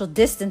social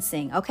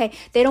distancing. Okay,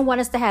 they don't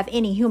want us to have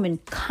any human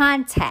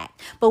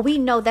contact, but we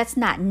know that's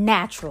not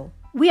natural.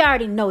 We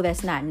already know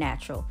that's not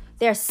natural.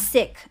 They're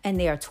sick and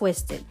they are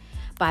twisted.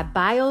 By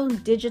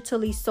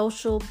bio-digitally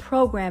social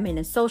programming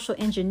and social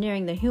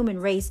engineering the human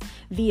race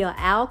via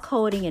AI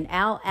coding and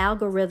AI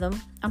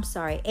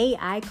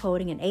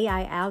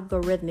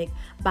algorithmic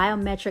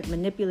biometric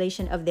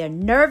manipulation of their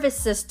nervous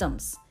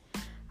systems,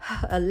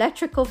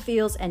 electrical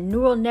fields, and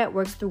neural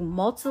networks through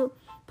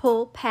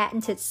multiple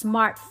patented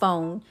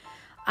smartphone,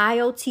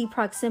 IoT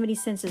proximity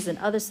sensors, and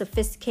other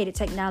sophisticated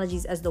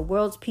technologies as the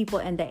world's people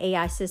and the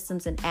AI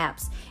systems and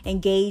apps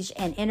engage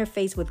and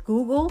interface with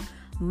Google,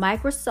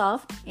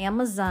 Microsoft,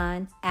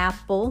 Amazon,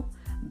 Apple,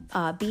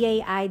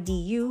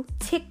 B.A.I.D.U,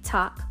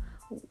 TikTok,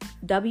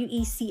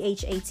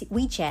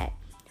 WECHAT,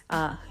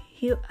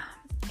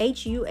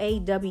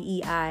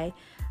 HUAWEI,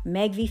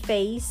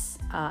 Megvface,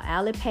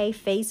 Alipay,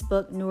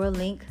 Facebook,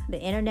 Neuralink, the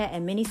internet,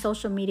 and many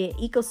social media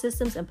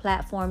ecosystems and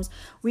platforms,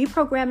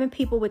 reprogramming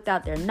people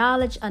without their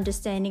knowledge,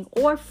 understanding,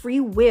 or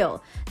free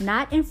will,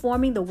 not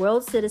informing the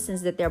world's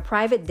citizens that their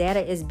private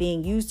data is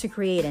being used to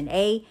create an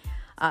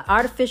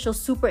artificial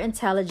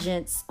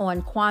superintelligence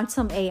on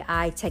quantum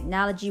AI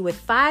technology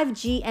with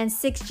 5G and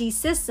 6G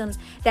systems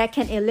that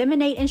can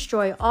eliminate and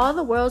destroy all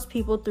the world's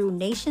people through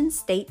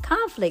nation-state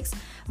conflicts,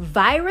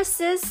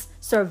 viruses,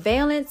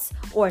 surveillance,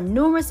 or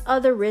numerous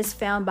other risks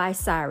found by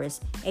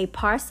Cyrus,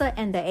 Parsa,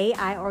 and the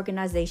AI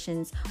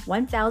organization's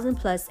 1,000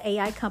 plus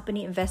AI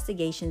company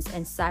investigations,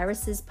 and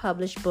Cyrus's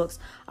published books,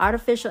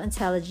 Artificial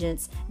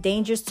Intelligence,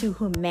 Dangers to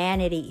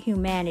Humanity,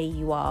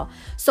 you all.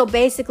 So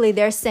basically,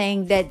 they're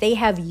saying that they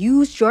have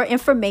used your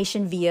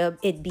information via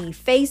it be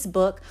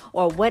Facebook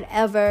or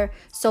whatever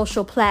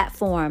social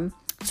platform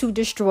to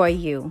destroy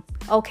you.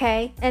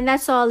 Okay? And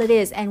that's all it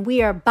is. And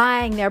we are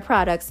buying their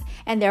products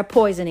and they're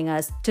poisoning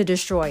us to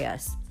destroy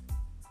us.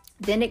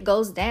 Then it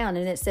goes down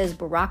and it says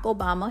Barack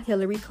Obama,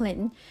 Hillary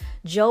Clinton,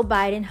 Joe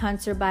Biden,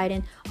 Hunter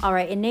Biden. All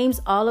right, it names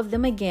all of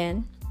them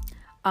again.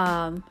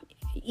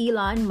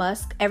 Elon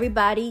Musk,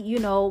 everybody,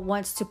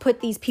 wants to put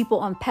these people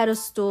on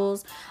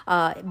pedestals.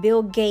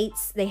 Bill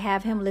Gates, they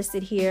have him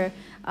listed here.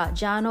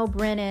 John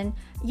O'Brien,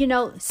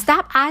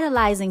 stop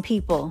idolizing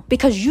people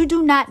because you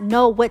do not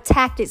know what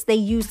tactics they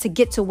use to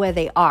get to where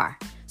they are.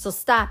 So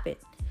stop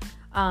it.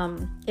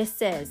 It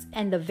says,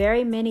 and the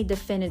very many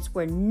defendants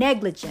were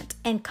negligent,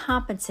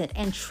 incompetent,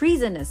 and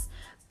treasonous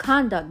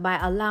conduct by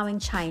allowing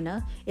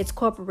China, its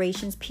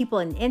corporations, people,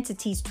 and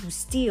entities to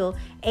steal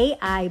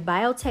AI,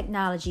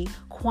 biotechnology,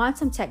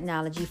 quantum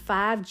technology,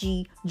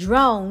 5G,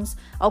 drones,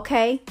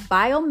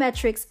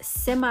 biometrics,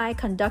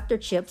 semiconductor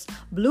chips,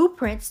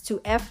 blueprints to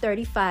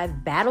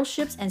F-35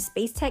 battleships and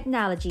space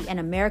technology, and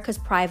America's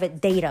private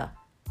data.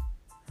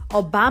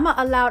 Obama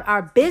allowed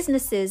our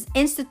businesses,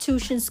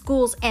 institutions,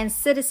 schools, and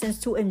citizens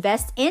to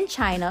invest in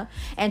China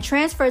and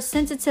transfer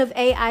sensitive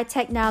AI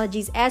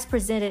technologies as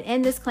presented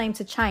in this claim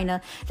to China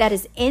that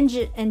is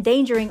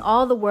endangering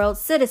all the world's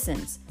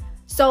citizens.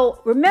 So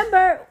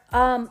remember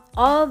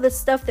all the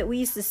stuff that we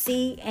used to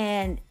see,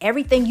 and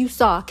everything you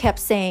saw kept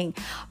saying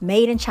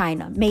made in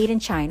China, made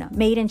in China,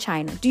 made in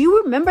China. Do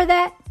you remember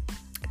that?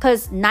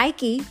 Because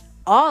Nike,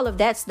 all of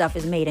that stuff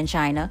is made in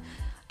China.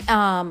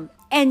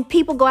 And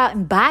people go out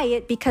and buy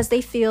it because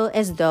they feel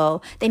as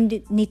though they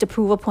need to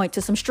prove a point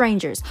to some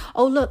strangers.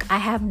 Oh, look, I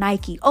have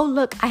Nike. Oh,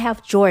 look, I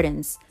have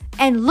Jordans.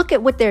 And look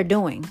at what they're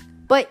doing.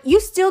 But you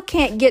still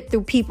can't get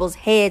through people's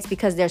heads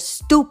because they're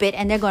stupid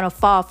and they're going to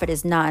fall for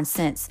this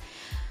nonsense.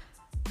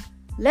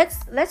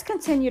 Let's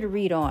continue to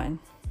read on.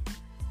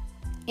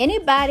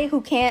 Anybody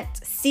who can't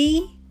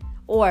see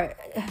or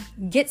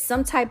get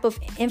some type of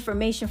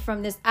information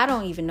from this, I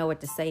don't even know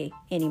what to say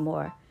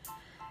anymore.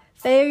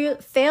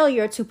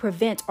 Failure to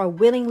prevent or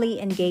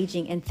willingly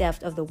engaging in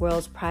theft of the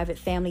world's private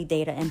family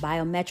data and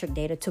biometric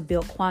data to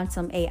build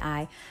quantum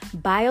AI,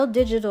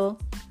 biodigital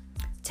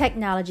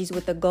technologies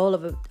with the goal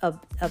of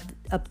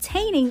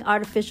obtaining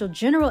artificial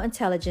general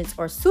intelligence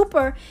or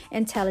super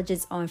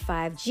intelligence on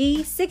 5G,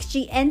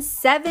 6G, and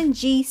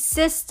 7G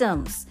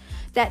systems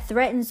that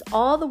threatens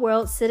all the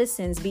world's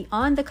citizens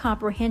beyond the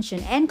comprehension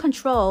and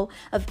control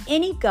of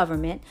any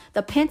government,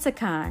 the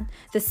Pentagon,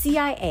 the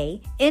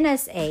CIA,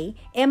 NSA,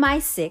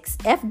 MI6,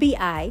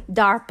 FBI,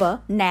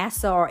 DARPA,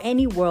 NASA, or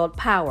any world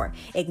power,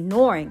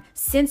 ignoring,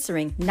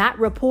 censoring, not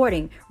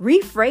reporting,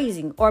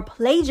 rephrasing, or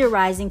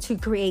plagiarizing to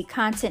create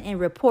content and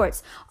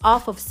reports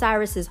off of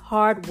Cyrus's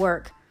hard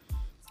work,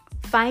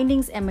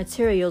 findings, and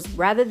materials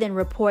rather than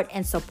report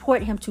and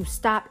support him to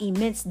stop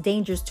immense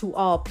dangers to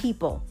all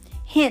people.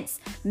 Hence,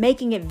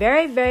 making it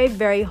very, very,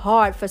 very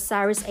hard for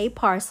Cyrus A.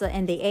 Parsa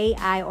and the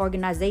AI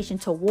organization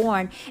to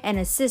warn and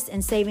assist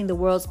in saving the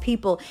world's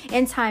people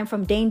in time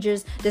from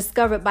dangers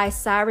discovered by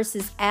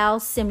Cyrus's AI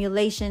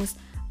simulations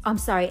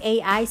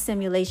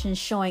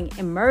showing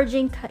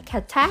emerging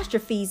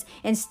catastrophes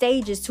in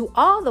stages to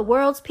all the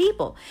world's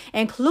people,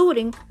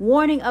 including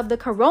warning of the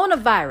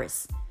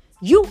coronavirus.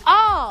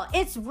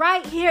 It's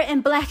right here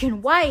in black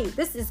and white.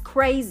 This is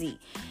crazy.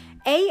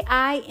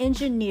 AI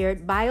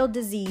engineered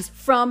biodisease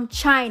from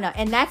China,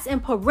 and that's in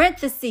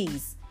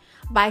parentheses,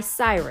 by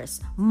Cyrus,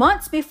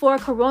 months before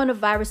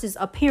coronavirus's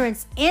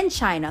appearance in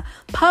China,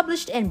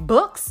 published in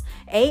books,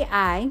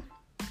 AI,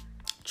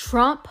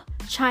 Trump,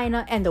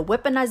 China, and the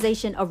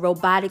weaponization of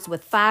robotics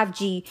with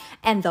 5G,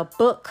 and the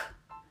book,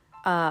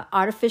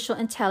 Artificial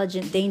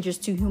Intelligence Dangers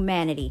to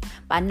Humanity.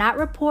 By not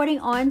reporting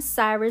on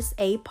Cyrus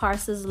A.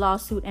 Parsa's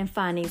lawsuit and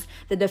findings,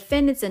 the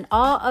defendants and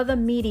all other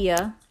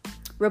media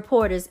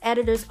reporters,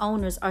 editors,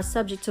 owners are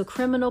subject to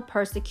criminal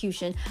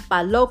persecution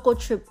by local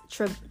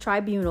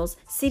tribunals,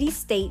 city,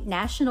 state,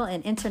 national,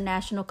 and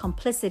international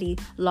complicity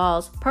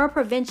laws per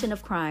prevention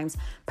of crimes,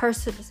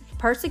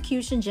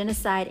 persecution,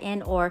 genocide,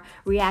 and or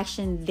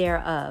reaction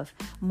thereof.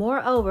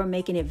 Moreover,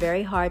 making it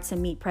very hard to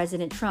meet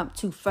President Trump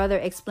to further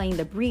explain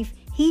the brief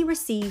he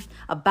received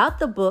about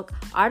the book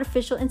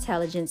Artificial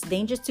Intelligence,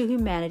 Dangers to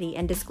Humanity,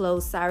 and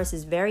disclose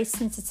Cyrus's very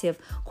sensitive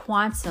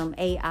quantum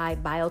AI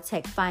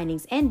biotech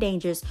findings and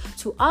dangers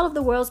to all of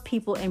the world's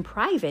people in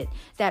private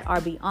that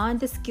are beyond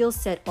the skill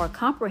set or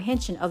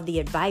comprehension of the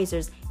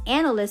advisors,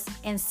 analysts,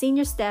 and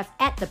senior staff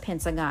at the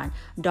Pentagon,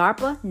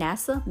 DARPA,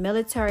 NASA,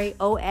 military,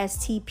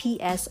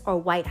 OSTPS, or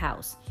White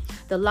House.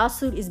 The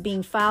lawsuit is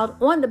being filed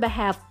on the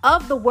behalf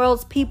of the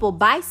world's people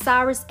by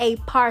Cyrus A.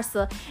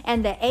 Parsa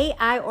and the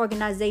AI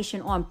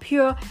organization on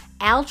pure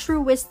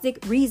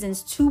altruistic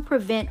reasons to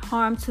prevent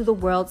harm to the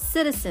world's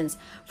citizens.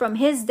 From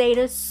his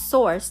data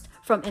sourced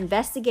from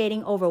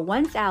investigating over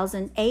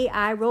 1,000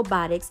 AI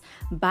robotics,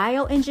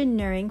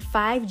 bioengineering,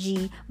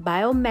 5G,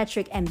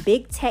 biometric, and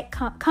big tech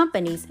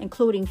companies,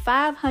 including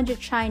 500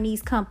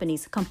 Chinese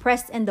companies,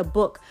 compressed in the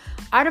book,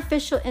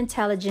 Artificial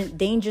Intelligence,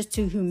 Dangers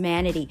to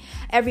Humanity.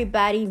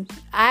 Everybody,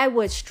 I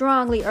would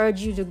strongly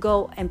urge you to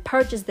go and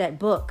purchase that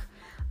book,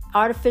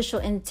 Artificial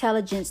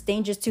Intelligence,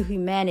 Dangers to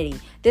Humanity.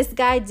 This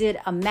guy did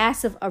a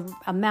massive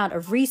amount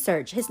of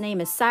research. His name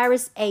is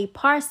Cyrus A.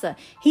 Parsa.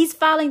 He's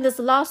filing this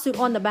lawsuit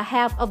on the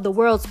behalf of the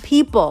world's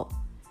people.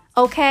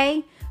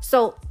 Okay?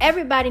 So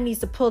everybody needs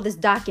to pull this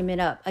document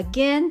up.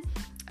 Again,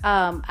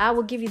 I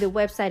will give you the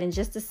website in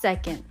just a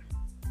second.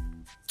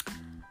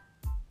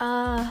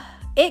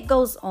 It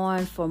goes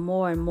on for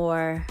more and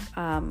more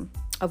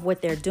of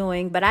what they're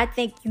doing, but I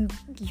think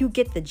you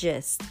get the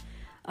gist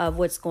of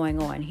what's going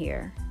on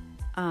here.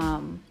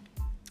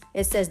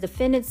 It says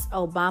defendants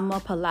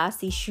Obama,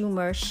 Pelosi,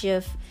 Schumer,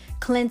 Schiff,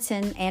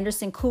 Clinton,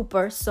 Anderson,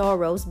 Cooper,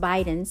 Soros,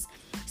 Biden's,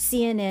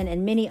 CNN,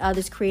 and many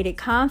others created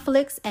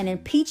conflicts and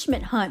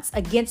impeachment hunts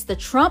against the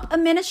Trump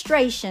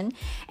administration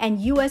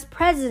and U.S.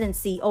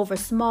 presidency over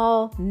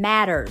small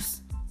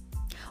matters,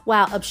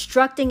 while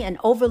obstructing and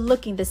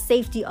overlooking the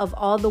safety of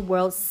all the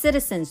world's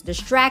citizens.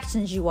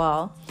 Distractions, you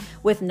all,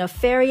 with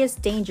nefarious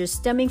dangers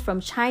stemming from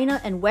China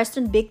and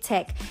Western big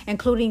tech,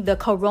 including the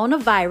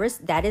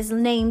coronavirus that is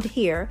named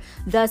here,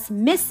 thus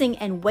missing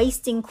and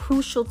wasting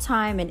crucial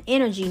time and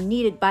energy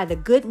needed by the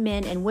good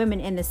men and women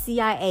in the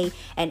CIA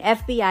and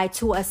FBI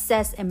to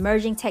assess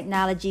emerging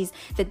technologies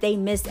that they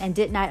missed and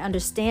did not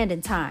understand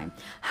in time.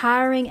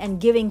 Hiring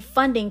and giving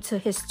funding to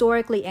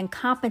historically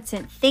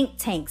incompetent think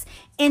tanks,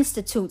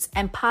 institutes,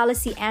 and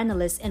policy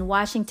analysts in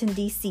Washington,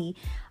 D.C.,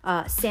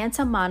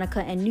 Santa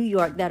Monica, and New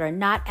York that are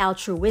not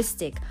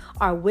altruistic,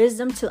 are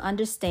wisdom to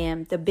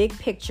understand the big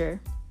picture,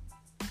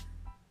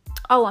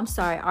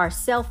 are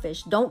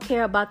selfish, don't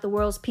care about the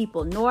world's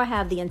people, nor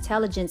have the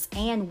intelligence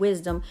and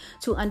wisdom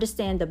to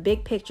understand the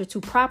big picture to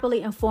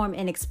properly inform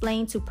and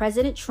explain to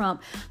President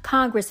Trump,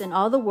 Congress, and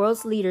all the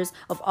world's leaders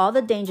of all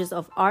the dangers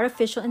of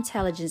artificial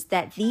intelligence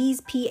that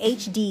these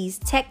PhDs,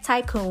 tech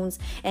tycoons,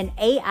 and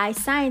AI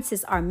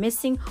scientists are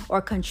missing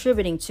or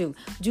contributing to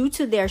due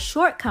to their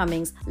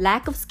shortcomings,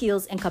 lack of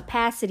skills, and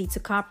capacity to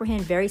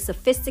comprehend very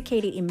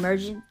sophisticated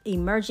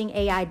emerging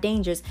AI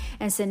dangers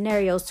and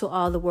scenarios to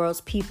all the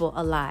world's people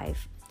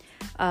alive.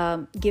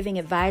 Giving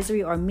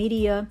advisory or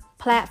media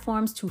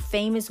platforms to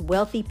famous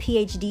wealthy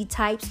PhD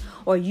types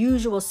or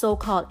usual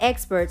so-called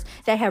experts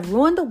that have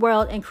ruined the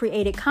world and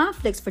created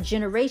conflicts for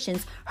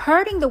generations,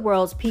 hurting the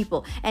world's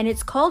people and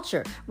its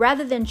culture,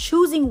 rather than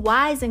choosing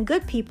wise and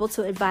good people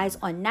to advise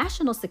on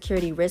national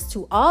security risks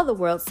to all the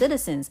world's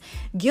citizens.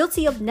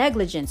 Guilty of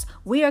negligence,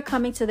 we are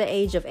coming to the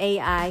age of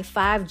AI,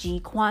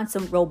 5G,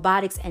 quantum,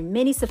 robotics, and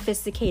many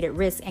sophisticated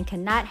risks, and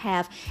cannot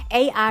have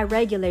AI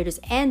regulators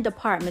and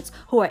departments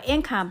who are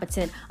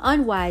incompetent,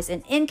 unwise,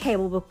 and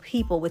incapable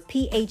people with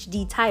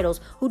PhD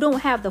titles who don't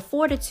have the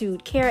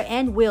fortitude, care,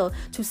 and will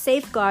to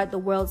safeguard the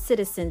world's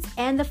citizens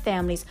and the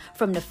families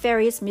from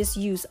nefarious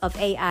misuse of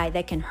AI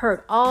that can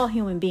hurt all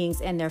human beings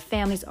and their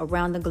families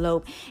around the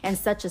globe in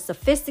such a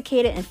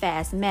sophisticated and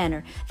fast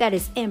manner that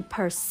is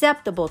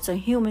imperceptible to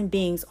human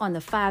beings on the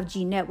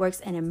 5G networks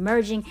and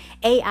emerging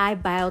AI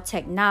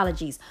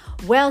biotechnologies.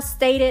 Well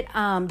stated,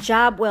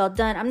 job well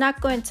done. I'm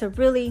not going to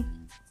really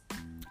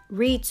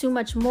read too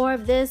much more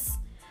of this.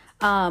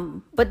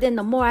 But then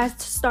the more I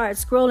start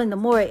scrolling, the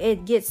more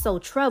it gets so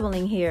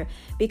troubling here,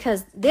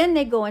 because then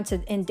they go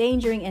into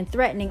endangering and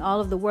threatening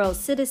all of the world's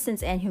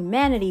citizens and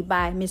humanity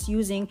by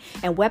misusing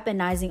and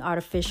weaponizing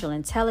artificial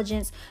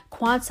intelligence,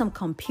 quantum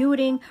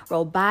computing,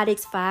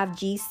 robotics,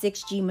 5G,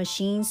 6G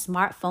machines,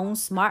 smartphones,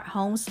 smart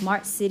homes,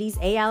 smart cities,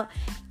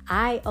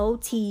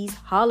 IoTs,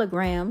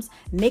 holograms,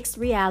 mixed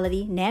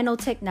reality,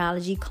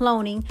 nanotechnology,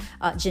 cloning,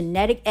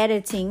 genetic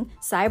editing,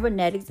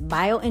 cybernetics,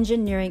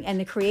 bioengineering, and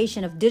the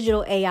creation of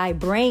digital AI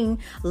brain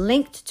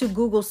linked to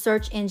Google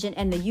search engine,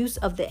 and the use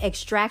of the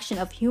extraction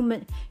of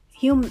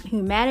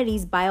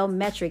humanity's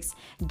biometrics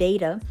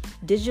data,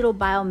 digital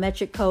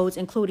biometric codes,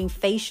 including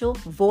facial,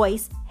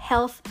 voice,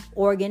 health,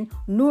 organ,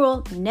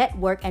 neural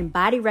network, and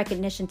body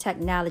recognition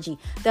technology,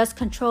 thus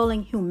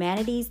controlling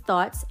humanity's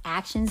thoughts,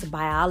 actions,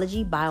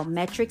 biology,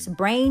 biometrics,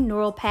 brain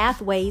neural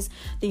pathways,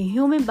 the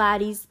human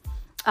body's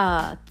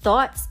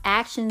thoughts,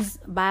 actions,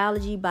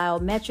 biology,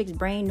 biometrics,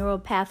 brain neural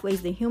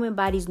pathways, the human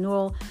body's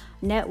neural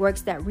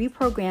networks that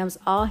reprograms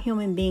all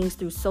human beings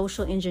through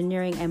social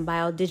engineering and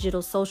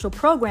biodigital social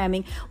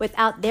programming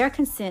without their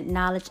consent,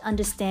 knowledge,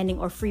 understanding,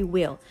 or free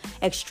will,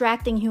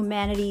 extracting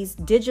humanity's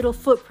digital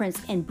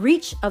footprints in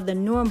breach of the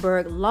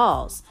Nuremberg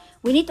laws.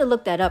 We need to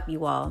look that up,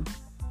 you all.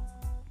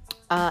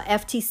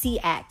 FTC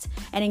Act,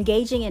 and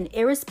engaging in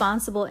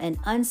irresponsible and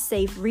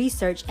unsafe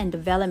research and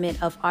development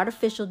of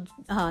artificial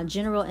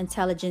general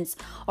intelligence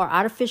or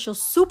artificial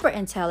super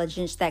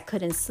intelligence that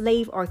could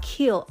enslave or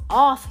kill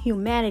off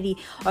humanity,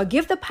 or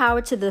give the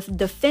power to the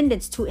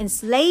defendants to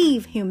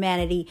enslave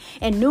humanity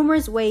in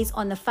numerous ways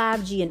on the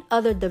 5G and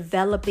other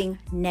developing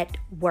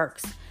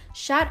networks.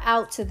 Shout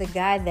out to the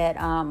guy that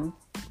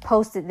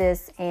posted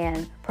this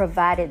and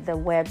provided the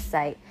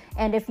website.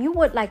 And if you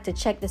would like to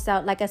check this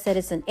out, like I said,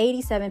 it's an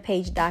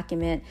 87-page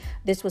document.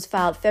 This was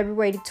filed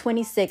February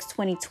 26,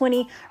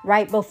 2020,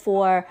 right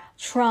before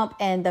Trump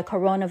and the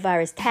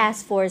coronavirus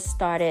task force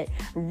started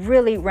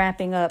really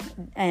ramping up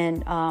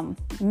and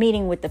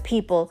meeting with the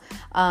people,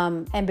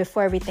 and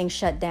before everything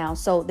shut down.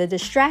 So the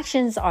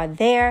distractions are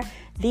there.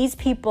 These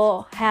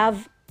people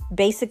have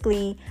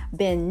basically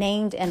been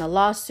named in a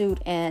lawsuit,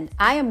 and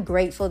I am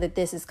grateful that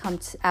this has come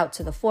out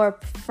to the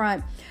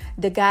forefront.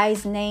 The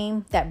guy's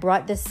name that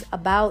brought this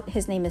about,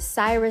 his name is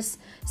Cyrus,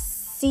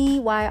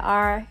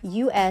 Cyrusa,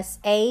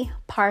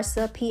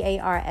 Parsa,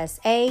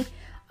 Parsa.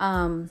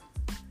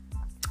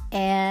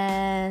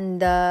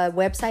 And the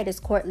website is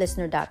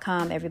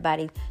courtlistener.com.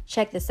 Everybody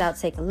check this out,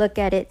 take a look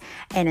at it.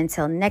 And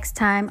until next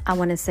time, I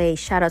want to say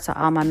shout out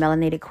to all my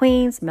melanated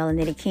queens,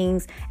 melanated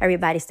kings.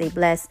 Everybody stay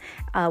blessed.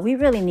 We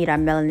really need our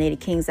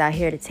melanated kings out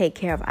here to take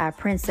care of our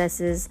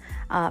princesses,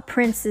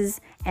 princes,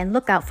 and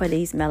look out for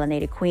these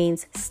melanated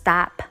queens.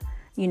 Stop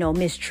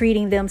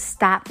mistreating them.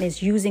 Stop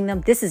misusing them.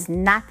 This is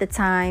not the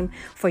time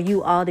for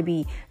you all to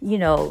be,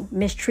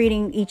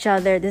 mistreating each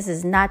other. This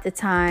is not the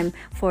time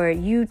for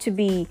you to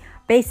be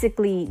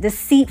basically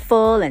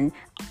deceitful and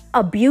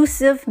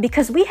abusive,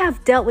 because we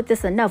have dealt with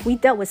this enough. We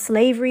dealt with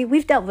slavery.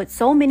 We've dealt with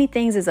so many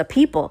things as a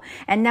people.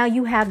 And now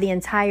you have the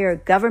entire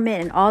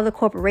government and all the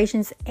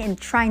corporations and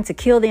trying to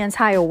kill the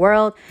entire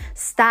world.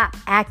 Stop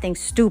acting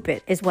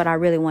stupid is what I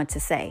really want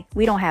to say.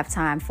 We don't have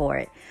time for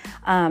it.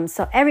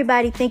 So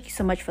everybody, thank you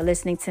so much for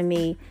listening to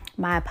me.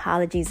 My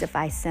apologies if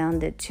I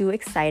sounded too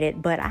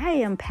excited, but I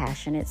am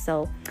passionate.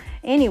 So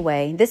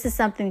anyway, this is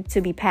something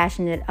to be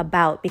passionate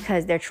about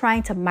because they're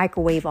trying to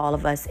microwave all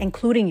of us,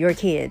 including your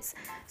kids.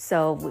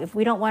 So if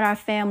we don't want our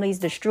families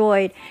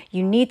destroyed,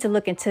 you need to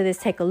look into this,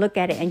 take a look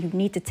at it, and you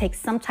need to take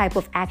some type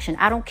of action.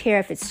 I don't care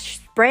if it's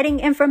spreading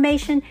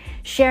information,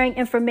 sharing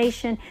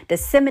information,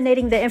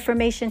 disseminating the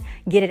information,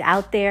 get it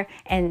out there,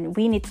 and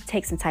we need to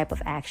take some type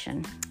of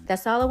action.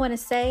 That's all I want to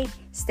say.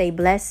 Stay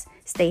blessed,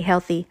 stay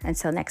healthy.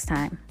 Until next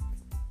time.